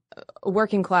been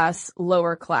working class,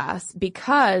 lower class,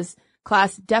 because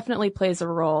class definitely plays a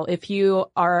role if you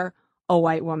are a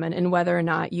white woman and whether or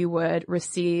not you would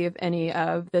receive any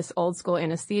of this old school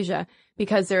anesthesia,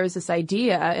 because there was this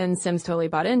idea, and Sims totally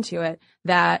bought into it,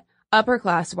 that upper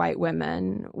class white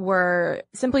women were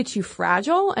simply too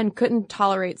fragile and couldn't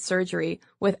tolerate surgery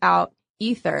without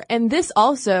ether. And this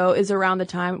also is around the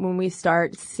time when we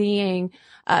start seeing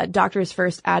doctors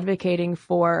first advocating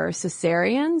for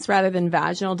cesareans rather than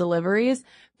vaginal deliveries,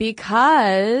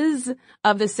 because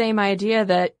of the same idea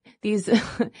that these, they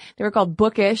were called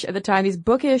bookish at the time, these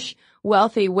bookish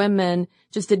wealthy women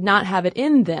just did not have it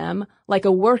in them like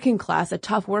a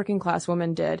tough working class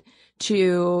woman did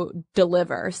to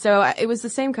deliver. So it was the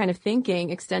same kind of thinking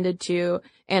extended to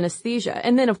anesthesia.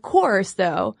 And then, of course,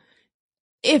 though,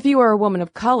 if you are a woman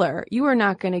of color, you are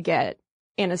not going to get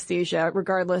anesthesia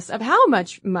regardless of how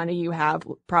much money you have,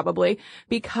 probably,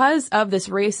 because of this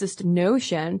racist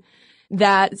notion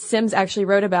that Sims actually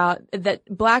wrote about, that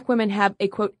Black women have a,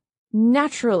 quote,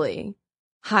 naturally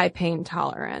high pain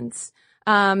tolerance.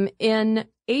 In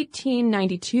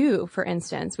 1892, for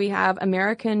instance, we have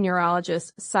American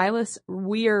neurologist Silas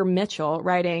Weir Mitchell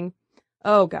writing,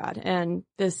 and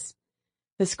this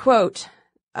quote,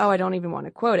 I don't even want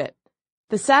to quote it.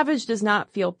 "The savage does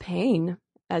not feel pain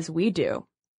as we do."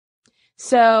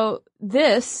 So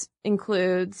this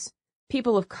includes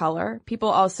people of color, people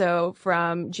also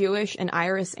from Jewish and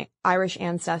Irish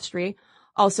ancestry,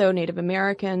 also Native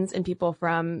Americans, and people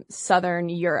from Southern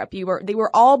Europe. They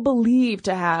were all believed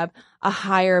to have a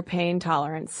higher pain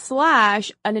tolerance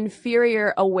 / an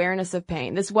inferior awareness of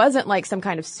pain. This wasn't like some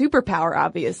kind of superpower,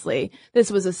 obviously. This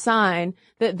was a sign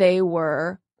that they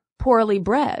were poorly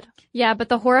bred. Yeah, but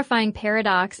the horrifying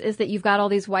paradox is that you've got all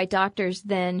these white doctors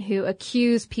then who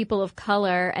accuse people of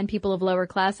color and people of lower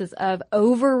classes of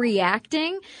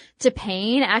overreacting to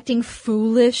pain, acting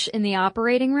foolish in the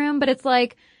operating room. But it's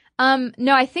like,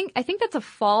 no, I think that's a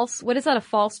false, what is that, a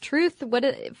false truth?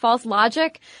 False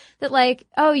logic? That like,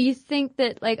 you think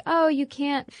that like, you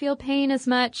can't feel pain as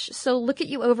much, so look at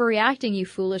you overreacting, you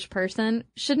foolish person.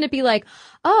 Shouldn't it be like,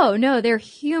 no, they're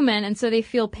human and so they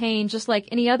feel pain just like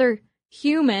any other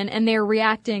human and they're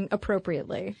reacting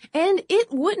appropriately? And it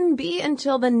wouldn't be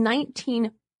until the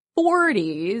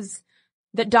 1940s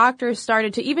that doctors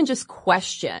started to even just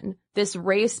question this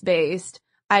race-based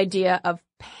idea of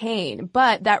pain,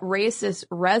 but that racist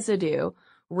residue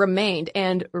remained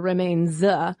and remains.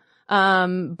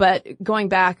 But going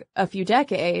back a few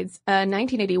decades, a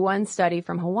 1981 study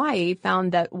from Hawaii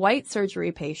found that white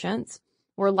surgery patients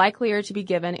were likelier to be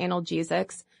given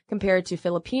analgesics compared to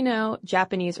Filipino,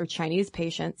 Japanese, or Chinese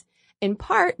patients, in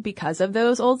part because of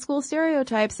those old school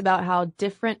stereotypes about how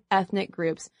different ethnic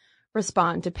groups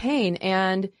respond to pain.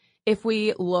 And if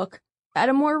we look at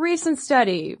a more recent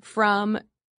study from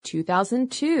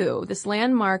 2002, this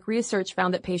landmark research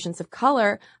found that patients of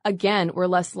color, again, were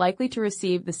less likely to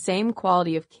receive the same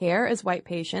quality of care as white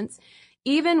patients,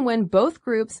 even when both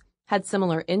groups had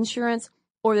similar insurance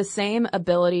or the same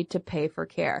ability to pay for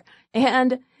care.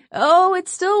 And,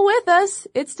 it's still with us.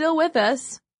 It's still with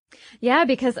us. Yeah,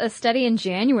 because a study in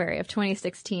January of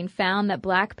 2016 found that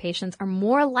Black patients are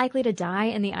more likely to die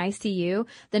in the ICU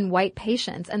than white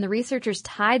patients. And the researchers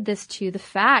tied this to the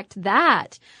fact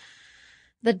that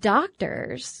the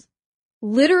doctors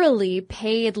literally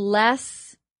paid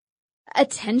less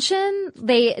attention.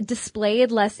 They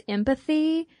displayed less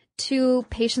empathy to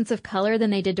patients of color than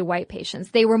they did to white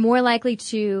patients. They were more likely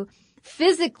to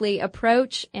physically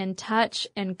approach and touch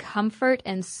and comfort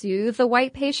and soothe the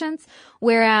white patients,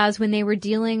 whereas when they were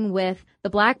dealing with the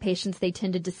black patients, they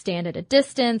tended to stand at a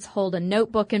distance, hold a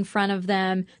notebook in front of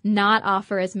them, not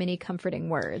offer as many comforting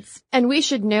words. And we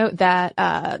should note that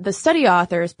the study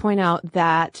authors point out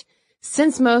that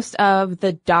since most of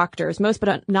the doctors, most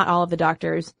but not all of the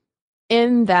doctors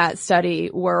in that study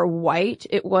were white,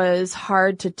 it was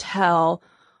hard to tell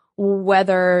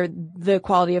whether the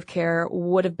quality of care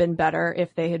would have been better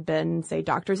if they had been, say,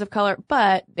 doctors of color.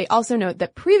 But they also note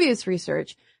that previous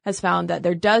research has found that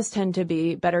there does tend to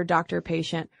be better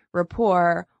doctor-patient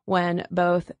rapport when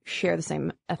both share the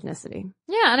same ethnicity.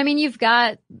 Yeah, and I mean, you've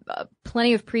got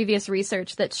plenty of previous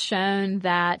research that's shown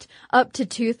that up to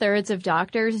 2/3 of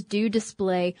doctors do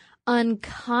display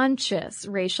unconscious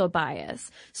racial bias.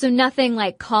 So nothing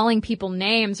like calling people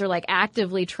names or like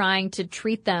actively trying to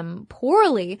treat them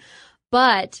poorly,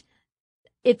 but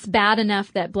it's bad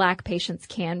enough that black patients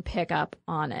can pick up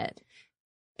on it.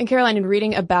 And Caroline, in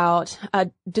reading about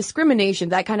discrimination,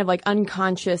 that kind of like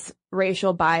unconscious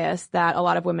racial bias that a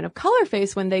lot of women of color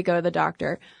face when they go to the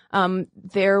doctor,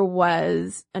 there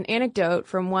was an anecdote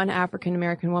from one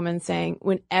African-American woman saying,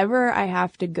 whenever I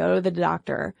have to go to the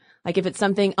doctor, like if it's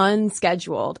something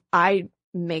unscheduled, I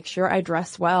make sure I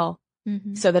dress well.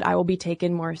 Mm-hmm. So that I will be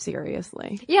taken more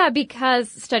seriously. Yeah, because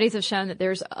studies have shown that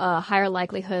there's a higher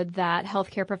likelihood that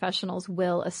healthcare professionals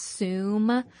will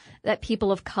assume that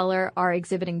people of color are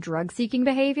exhibiting drug-seeking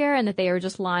behavior and that they are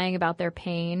just lying about their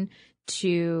pain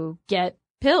to get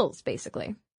pills,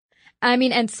 basically. I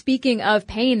mean, and speaking of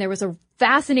pain, there was a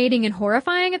fascinating and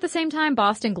horrifying at the same time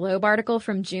Boston Globe article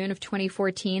from June of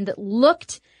 2014 that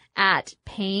looked at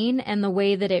pain and the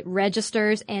way that it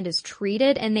registers and is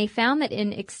treated. And they found that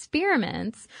in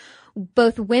experiments,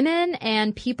 both women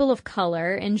and people of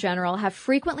color in general have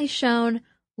frequently shown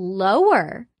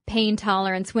lower pain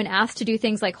tolerance when asked to do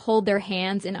things like hold their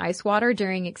hands in ice water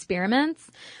during experiments,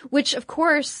 which of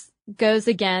course goes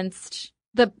against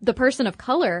the person of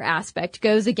color aspect,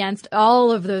 goes against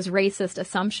all of those racist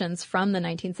assumptions from the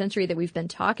 19th century that we've been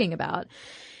talking about.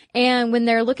 And when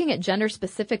they're looking at gender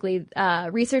specifically,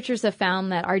 researchers have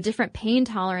found that our different pain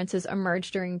tolerances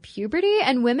emerge during puberty,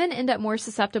 and women end up more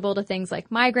susceptible to things like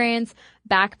migraines,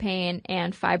 back pain,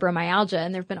 and fibromyalgia.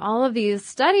 And there have been all of these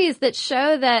studies that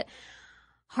show that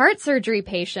heart surgery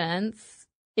patients,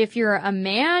 if you're a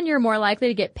man, you're more likely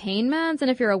to get pain meds,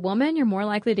 and if you're a woman, you're more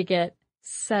likely to get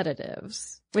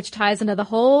sedatives, which ties into the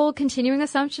whole continuing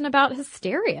assumption about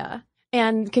hysteria.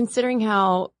 And considering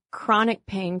how chronic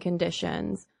pain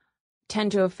conditions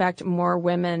tend to affect more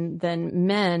women than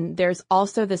men, there's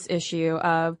also this issue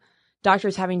of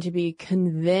doctors having to be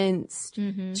convinced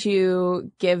to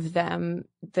give them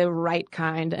the right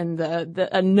kind and the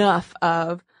enough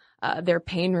of their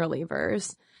pain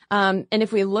relievers. And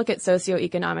if we look at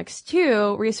socioeconomics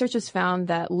too, research has found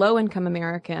that low-income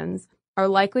Americans are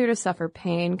likelier to suffer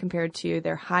pain compared to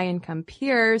their high-income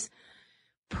peers,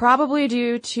 probably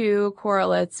due to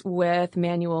correlates with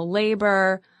manual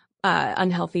labor,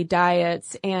 unhealthy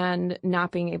diets, and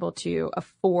not being able to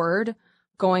afford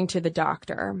going to the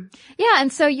doctor. Yeah,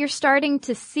 and so you're starting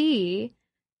to see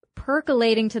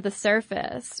percolating to the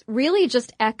surface really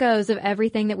just echoes of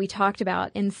everything that we talked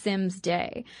about in Sims'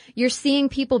 day. You're seeing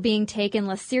people being taken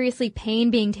less seriously,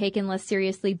 pain being taken less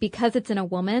seriously because it's in a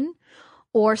woman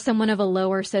or someone of a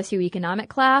lower socioeconomic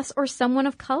class or someone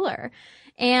of color.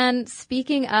 And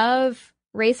speaking of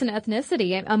race and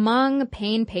ethnicity, among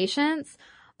pain patients,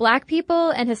 Black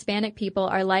people and Hispanic people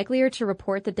are likelier to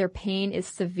report that their pain is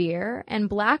severe, and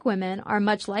Black women are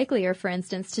much likelier, for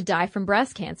instance, to die from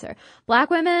breast cancer.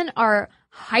 Black women are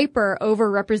hyper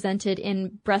overrepresented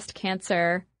in breast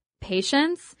cancer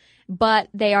patients, but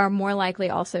they are more likely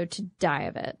also to die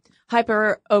of it.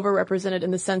 Hyper overrepresented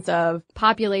in the sense of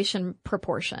population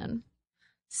proportion.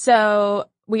 So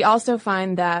we also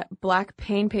find that Black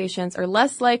pain patients are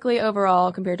less likely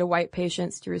overall compared to white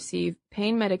patients to receive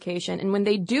pain medication. And when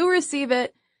they do receive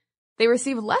it, they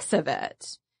receive less of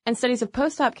it. And studies of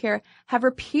post-op care have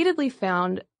repeatedly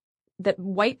found that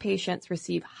white patients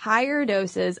receive higher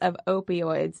doses of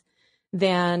opioids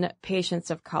than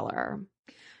patients of color.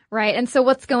 Right. And so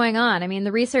what's going on? I mean,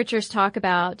 the researchers talk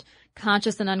about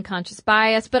conscious and unconscious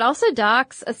bias, but also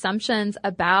docs' assumptions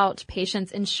about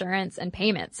patients' insurance and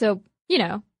payment. So, you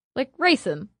know, Like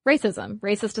racism,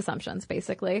 racist assumptions,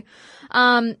 basically.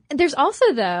 There's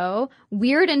also, though,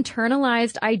 weird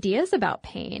internalized ideas about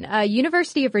pain.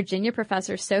 University of Virginia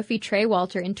professor Sophie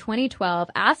Treywalter in 2012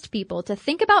 asked people to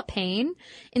think about pain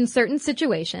in certain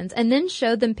situations and then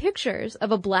showed them pictures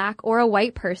of a black or a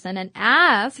white person and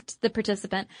asked the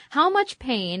participant how much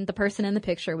pain the person in the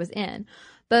picture was in.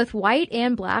 Both white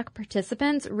and black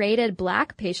participants rated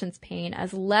black patients' pain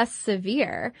as less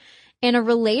severe. And a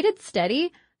related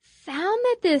study found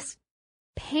that this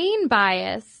pain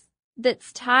bias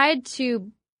that's tied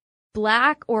to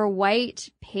black or white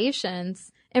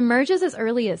patients emerges as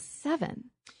early as 7.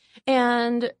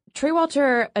 And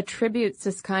Treywalter attributes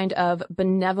this kind of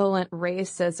benevolent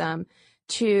racism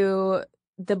to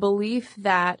the belief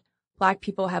that black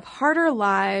people have harder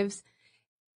lives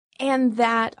and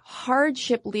that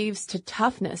hardship leads to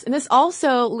toughness. And this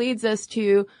also leads us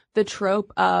to the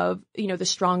trope of, the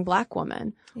strong black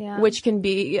woman, which can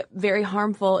be very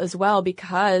harmful as well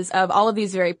because of all of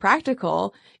these very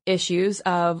practical issues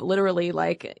of literally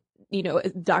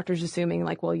doctors assuming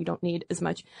well, you don't need as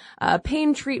much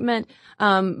pain treatment,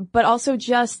 but also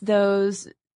just those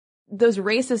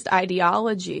racist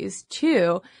ideologies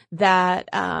too that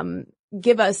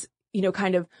give us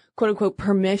kind of quote unquote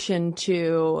permission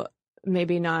to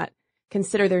maybe not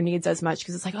consider their needs as much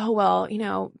because it's like, oh, well,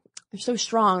 they're so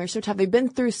strong, they're so tough, they've been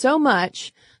through so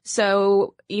much.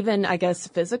 So even, I guess,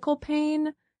 physical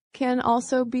pain can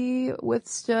also be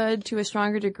withstood to a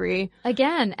stronger degree.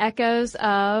 Again, echoes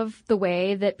of the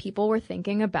way that people were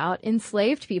thinking about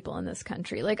enslaved people in this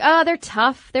country. Like, oh, they're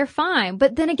tough, they're fine.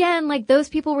 But then again, those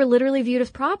people were literally viewed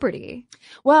as property.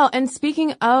 Well, and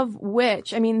speaking of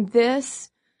which, this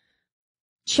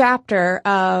chapter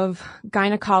of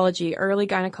gynecology, early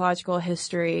gynecological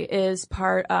history, is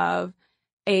part of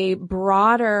a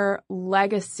broader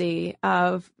legacy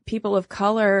of people of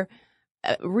color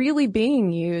really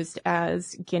being used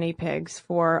as guinea pigs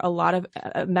for a lot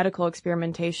of medical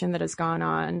experimentation that has gone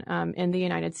on in the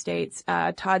United States.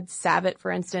 Todd Savitt,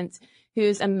 for instance,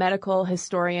 who's a medical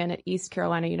historian at East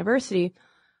Carolina University,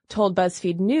 told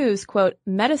BuzzFeed News, quote,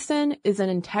 "Medicine is an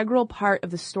integral part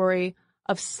of the story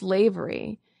of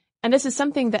slavery." And this is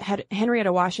something that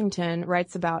Henrietta Washington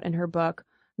writes about in her book,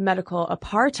 Medical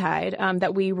Apartheid,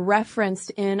 that we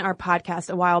referenced in our podcast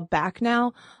a while back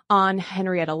now on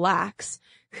Henrietta Lacks,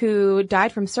 who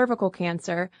died from cervical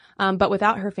cancer, but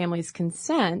without her family's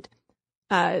consent.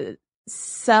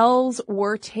 Cells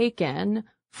were taken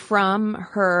from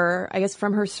her,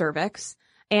 from her cervix,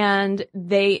 and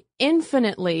they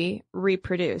infinitely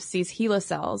reproduce, these HeLa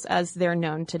cells, as they're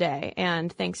known today.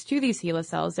 And thanks to these HeLa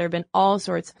cells, there have been all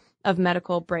sorts of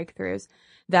medical breakthroughs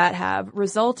that have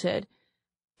resulted.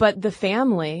 But the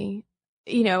family,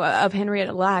 of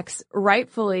Henrietta Lacks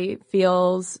rightfully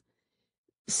feels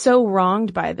so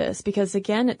wronged by this because,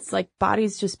 again, it's like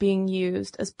bodies just being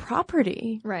used as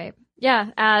property. Right.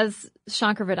 Yeah. As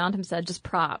Shankar Vedantam said, just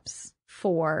props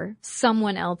for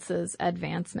someone else's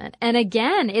advancement. And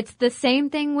again, it's the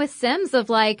same thing with Sims of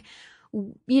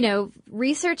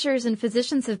researchers and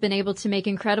physicians have been able to make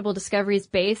incredible discoveries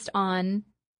based on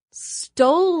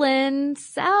stolen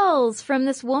cells from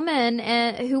this woman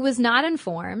who was not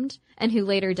informed and who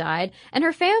later died, and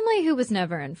her family who was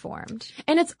never informed.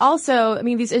 And it's also,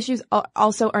 these issues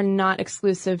also are not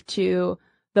exclusive to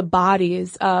the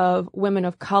bodies of women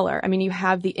of color. You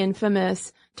have the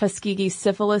infamous Tuskegee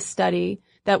syphilis study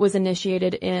that was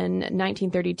initiated in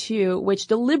 1932, which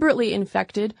deliberately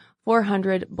infected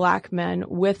 400 black men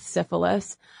with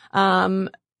syphilis.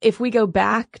 If we go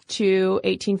back to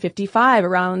 1855,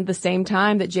 around the same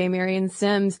time that J. Marion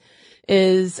Sims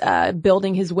is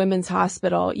building his women's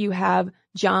hospital, you have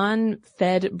John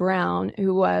Fedd Brown,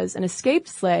 who was an escaped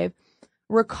slave,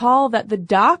 recall that the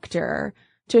doctor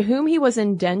to whom he was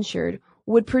indentured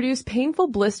would produce painful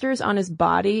blisters on his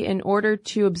body in order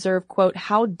to observe, quote,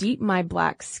 how deep my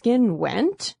black skin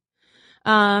went.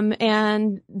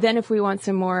 And then if we want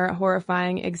some more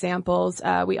horrifying examples,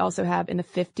 we also have in the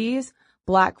 50s,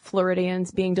 Black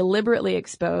Floridians being deliberately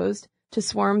exposed to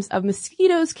swarms of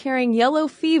mosquitoes carrying yellow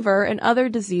fever and other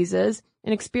diseases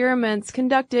in experiments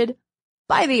conducted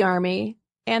by the Army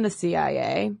and the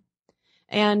CIA.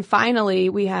 And finally,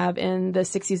 we have in the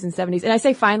 60s and 70s, and I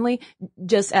say finally,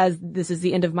 just as this is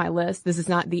the end of my list, this is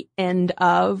not the end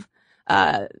of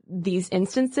these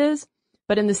instances,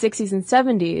 but in the 60s and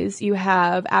 70s, you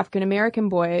have African American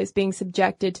boys being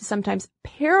subjected to sometimes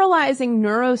paralyzing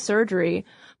neurosurgery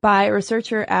by a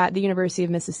researcher at the University of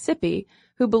Mississippi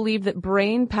who believed that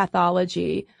brain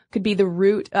pathology could be the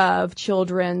root of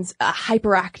children's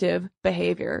hyperactive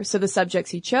behavior. So the subjects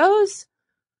he chose,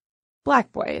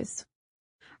 black boys.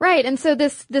 Right. And so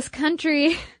this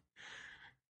country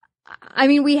I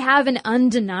mean, we have an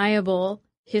undeniable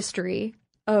history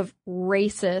of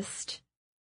racist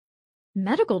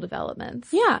medical developments.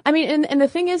 Yeah. I mean, and the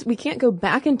thing is, we can't go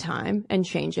back in time and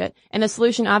change it. And the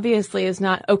solution obviously is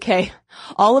not, okay,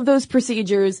 all of those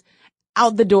procedures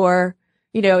out the door.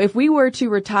 You know, if we were to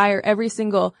retire every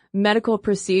single medical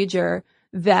procedure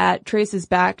that traces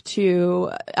back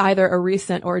to either a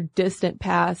recent or distant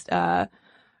past,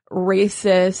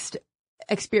 racist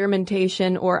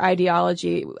experimentation or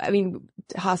ideology, I mean,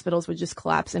 hospitals would just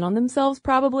collapse in on themselves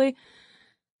probably.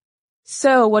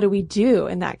 So what do we do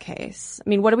in that case? I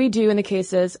mean, what do we do in the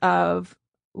cases of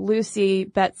Lucy,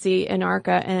 Betsy,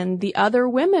 Anarcha, and the other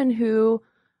women who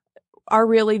are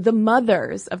really the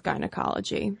mothers of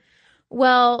gynecology?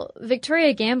 Well,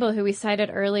 Victoria Gamble, who we cited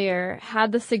earlier,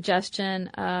 had the suggestion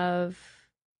of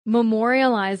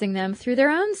memorializing them through their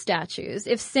own statues.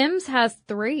 If Sims has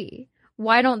 3,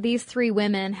 why don't these 3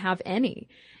 women have any?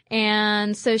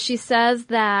 And so she says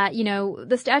that, you know,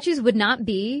 the statues would not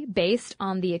be based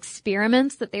on the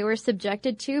experiments that they were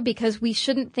subjected to because we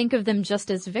shouldn't think of them just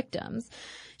as victims.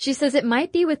 She says it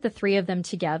might be with the 3 of them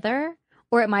together,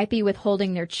 or it might be with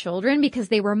holding their children because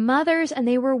they were mothers and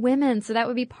they were women. So that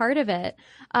would be part of it.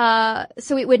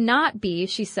 So it would not be,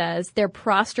 she says, they're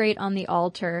prostrate on the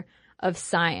altar of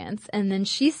science. And then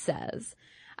she says,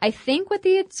 I think what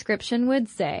the inscription would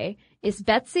say is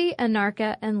Betsy,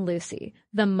 Anarcha, and Lucy,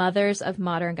 the mothers of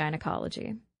modern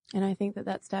gynecology. And I think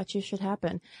that statue should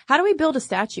happen. How do we build a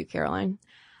statue, Caroline?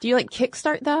 Do you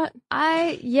kickstart that?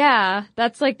 Yeah,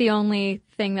 that's the only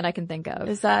thing that I can think of.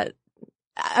 Is that,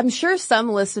 I'm sure some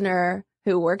listener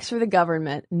who works for the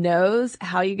government knows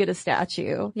how you get a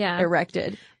statue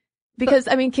erected. Because,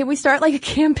 can we start a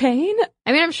campaign?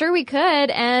 I'm sure we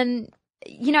could. And,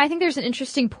 I think there's an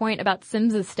interesting point about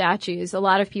Sims's statues. A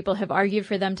lot of people have argued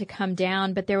for them to come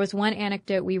down, but there was one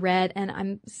anecdote we read, and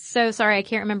I'm so sorry, I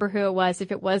can't remember who it was,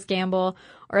 if it was Gamble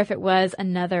or if it was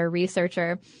another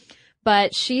researcher.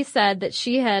 But she said that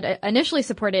she had initially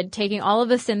supported taking all of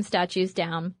the Sims statues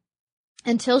down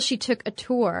until she took a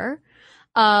tour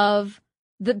of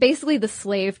basically the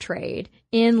slave trade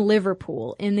in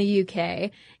Liverpool in the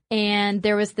UK. And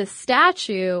there was this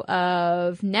statue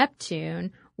of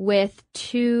Neptune with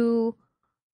 2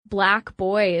 black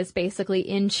boys basically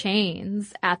in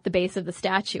chains at the base of the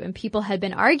statue. And people had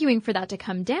been arguing for that to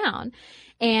come down.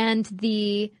 And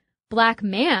the black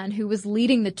man who was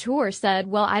leading the tour said,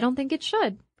 well, I don't think it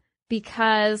should,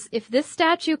 because if this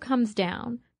statue comes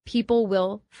down, people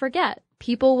will forget.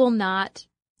 People will not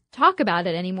talk about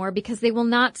it anymore because they will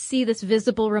not see this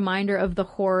visible reminder of the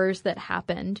horrors that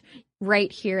happened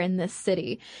right here in this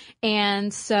city.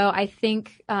 And so I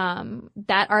think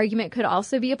that argument could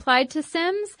also be applied to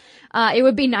Sims. It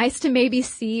would be nice to maybe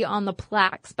see on the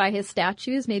plaques by his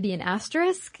statues maybe an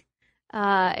asterisk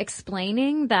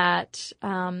explaining that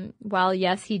while,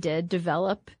 yes, he did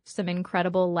develop some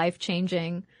incredible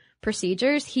life-changing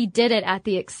procedures, he did it at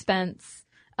the expense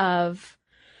of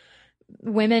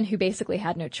women who basically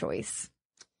had no choice.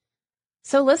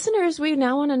 So listeners, we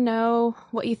now want to know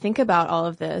what you think about all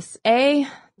of this. A,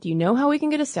 do you know how we can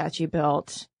get a statue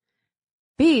built?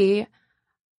 B,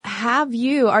 are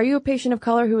you a patient of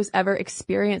color who has ever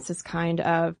experienced this kind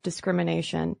of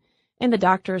discrimination in the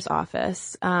doctor's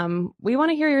office? We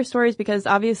want to hear your stories because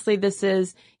obviously this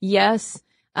is, yes,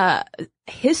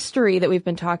 history that we've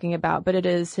been talking about, but it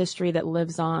is history that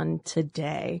lives on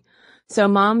today. So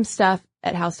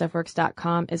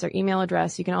momstuff@howstuffworks.com is our email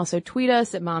address. You can also tweet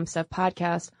us at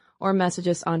momstuffpodcast or message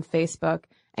us on Facebook.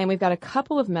 And we've got a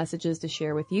couple of messages to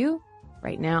share with you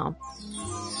right now.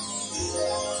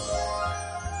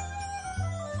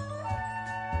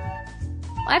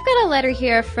 I've got a letter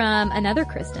here from another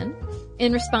Kristen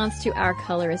in response to our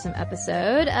colorism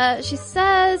episode. She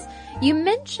says, you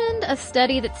mentioned a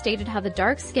study that stated how the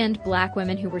dark-skinned black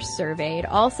women who were surveyed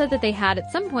all said that they had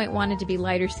at some point wanted to be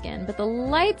lighter skinned, but the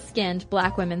light-skinned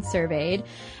black women surveyed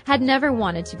had never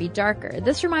wanted to be darker.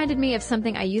 This reminded me of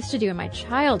something I used to do in my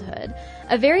childhood.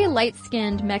 A very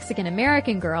light-skinned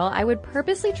Mexican-American girl, I would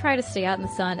purposely try to stay out in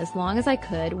the sun as long as I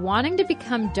could, wanting to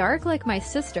become dark like my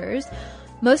sisters,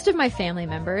 most of my family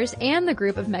members, and the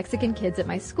group of Mexican kids at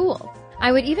my school.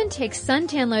 I would even take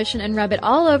suntan lotion and rub it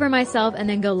all over myself and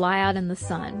then go lie out in the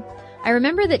sun. I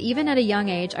remember that even at a young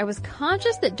age, I was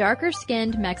conscious that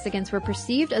darker-skinned Mexicans were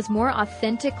perceived as more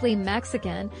authentically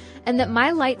Mexican, and that my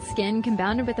light skin,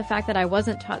 compounded with the fact that I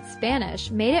wasn't taught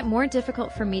Spanish, made it more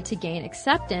difficult for me to gain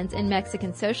acceptance in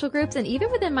Mexican social groups and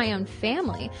even within my own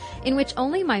family, in which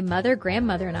only my mother,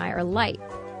 grandmother, and I are light.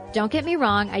 Don't get me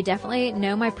wrong, I definitely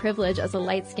know my privilege as a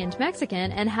light-skinned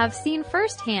Mexican and have seen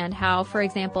firsthand how, for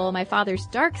example, my father's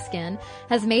dark skin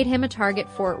has made him a target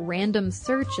for random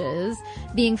searches,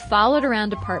 being followed around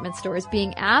department stores,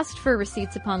 being asked for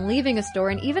receipts upon leaving a store,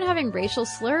 and even having racial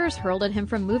slurs hurled at him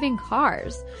from moving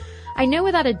cars. I know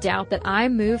without a doubt that I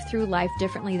move through life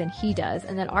differently than he does,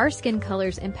 and that our skin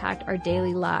colors impact our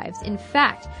daily lives. In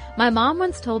fact, my mom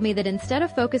once told me that instead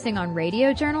of focusing on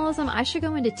radio journalism, I should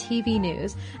go into TV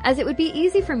news, as it would be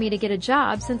easy for me to get a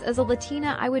job, since as a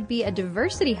Latina I would be a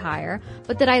diversity hire,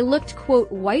 but that I looked, quote,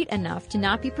 white enough to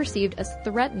not be perceived as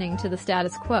threatening to the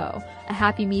status quo, a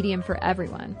happy medium for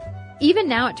everyone. Even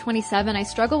now at 27, I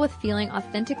struggle with feeling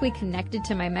authentically connected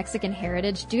to my Mexican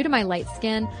heritage due to my light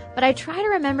skin, but I try to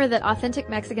remember that authentic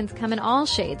Mexicans come in all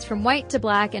shades, from white to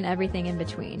black and everything in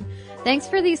between. Thanks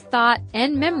for these thought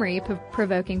and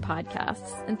memory-provoking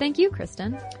podcasts. And thank you,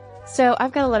 Kristen. So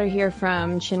I've got a letter here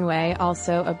from Chinwei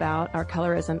also about our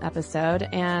colorism episode,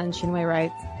 and Chinwei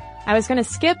writes, I was going to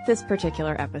skip this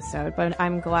particular episode, but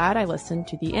I'm glad I listened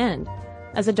to the end.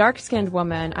 As a dark-skinned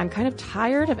woman, I'm kind of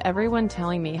tired of everyone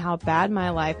telling me how bad my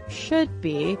life should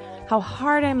be, how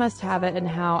hard I must have it, and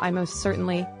how I most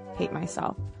certainly hate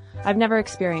myself. I've never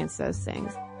experienced those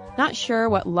things. Not sure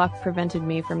what luck prevented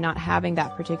me from not having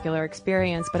that particular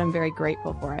experience, but I'm very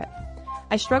grateful for it.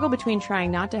 I struggle between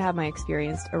trying not to have my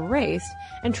experience erased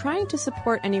and trying to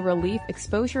support any relief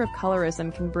exposure of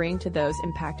colorism can bring to those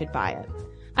impacted by it.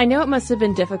 I know it must have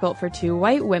been difficult for two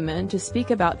white women to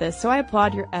speak about this, so I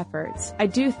applaud your efforts. I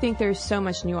do think there's so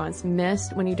much nuance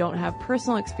missed when you don't have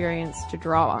personal experience to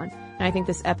draw on, and I think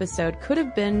this episode could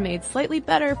have been made slightly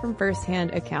better from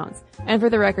first-hand accounts. And for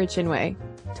the record, Chinwei,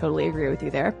 totally agree with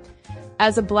you there.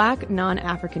 As a black,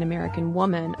 non-African American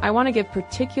woman, I want to give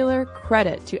particular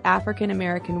credit to African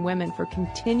American women for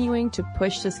continuing to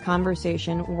push this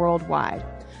conversation worldwide.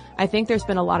 I think there's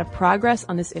been a lot of progress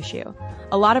on this issue,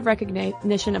 a lot of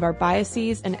recognition of our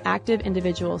biases and active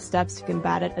individual steps to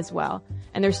combat it as well.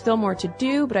 And there's still more to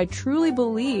do, but I truly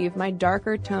believe my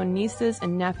darker toned nieces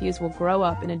and nephews will grow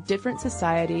up in a different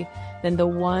society than the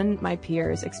one my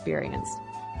peers experienced.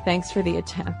 Thanks for the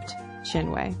attempt,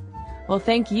 Chinwei. Well,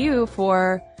 thank you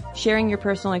for sharing your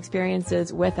personal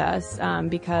experiences with us,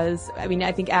 because,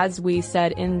 I think as we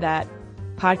said in that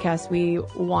podcast, we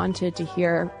wanted to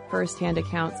hear firsthand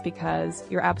accounts because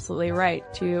you're absolutely right.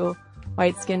 Two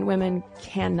white-skinned women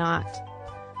cannot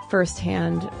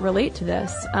firsthand relate to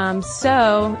this.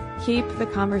 So keep the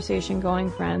conversation going,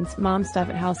 friends.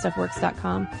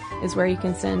 momstuff@howstuffworks.com is where you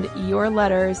can send your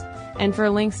letters. And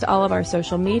for links to all of our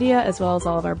social media, as well as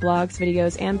all of our blogs,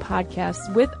 videos, and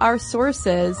podcasts with our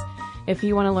sources, if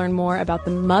you want to learn more about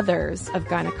the mothers of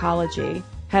gynecology,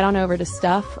 head on over to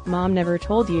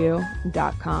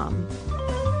stuffmomnevertoldyou.com.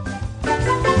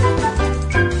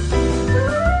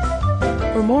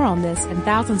 For more on this and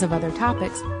thousands of other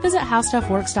topics, visit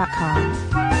howstuffworks.com.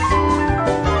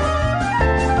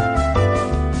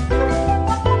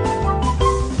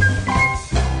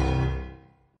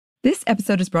 This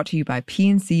episode is brought to you by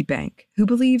PNC Bank, who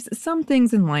believes some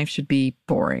things in life should be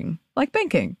boring, like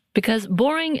banking. Because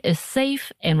boring is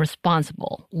safe and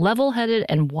responsible, level-headed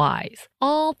and wise.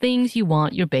 All things you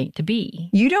want your bank to be.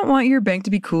 You don't want your bank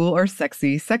to be cool or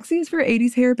sexy. Sexy is for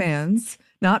 80s hair bands,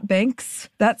 not banks.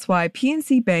 That's why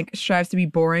PNC Bank strives to be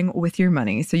boring with your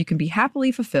money so you can be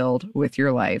happily fulfilled with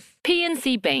your life.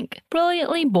 PNC Bank,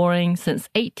 brilliantly boring since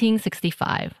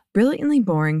 1865. Brilliantly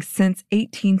Boring Since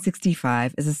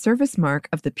 1865 is a service mark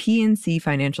of the PNC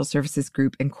Financial Services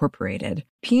Group, Incorporated.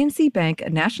 PNC Bank, a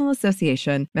National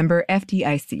Association, member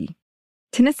FDIC.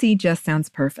 Tennessee just sounds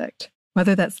perfect.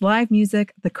 Whether that's live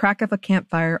music, the crack of a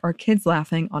campfire, or kids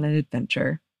laughing on an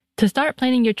adventure. To start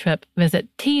planning your trip, visit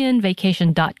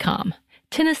tnvacation.com.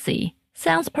 Tennessee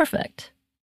sounds perfect.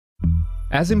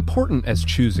 As important as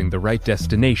choosing the right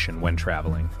destination when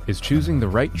traveling is choosing the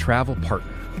right travel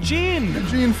partner. Gene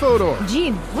Fodor.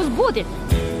 Gene, was good.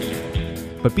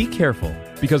 But be careful,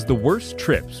 because the worst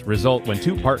trips result when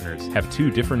two partners have two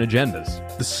different agendas.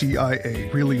 The CIA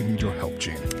really need your help,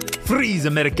 Gene. Freeze,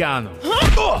 Americano.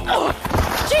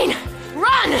 Gene,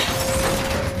 run!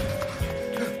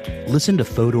 Listen to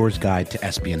Fodor's Guide to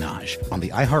Espionage on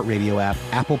the iHeartRadio app,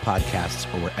 Apple Podcasts,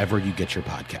 or wherever you get your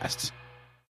podcasts.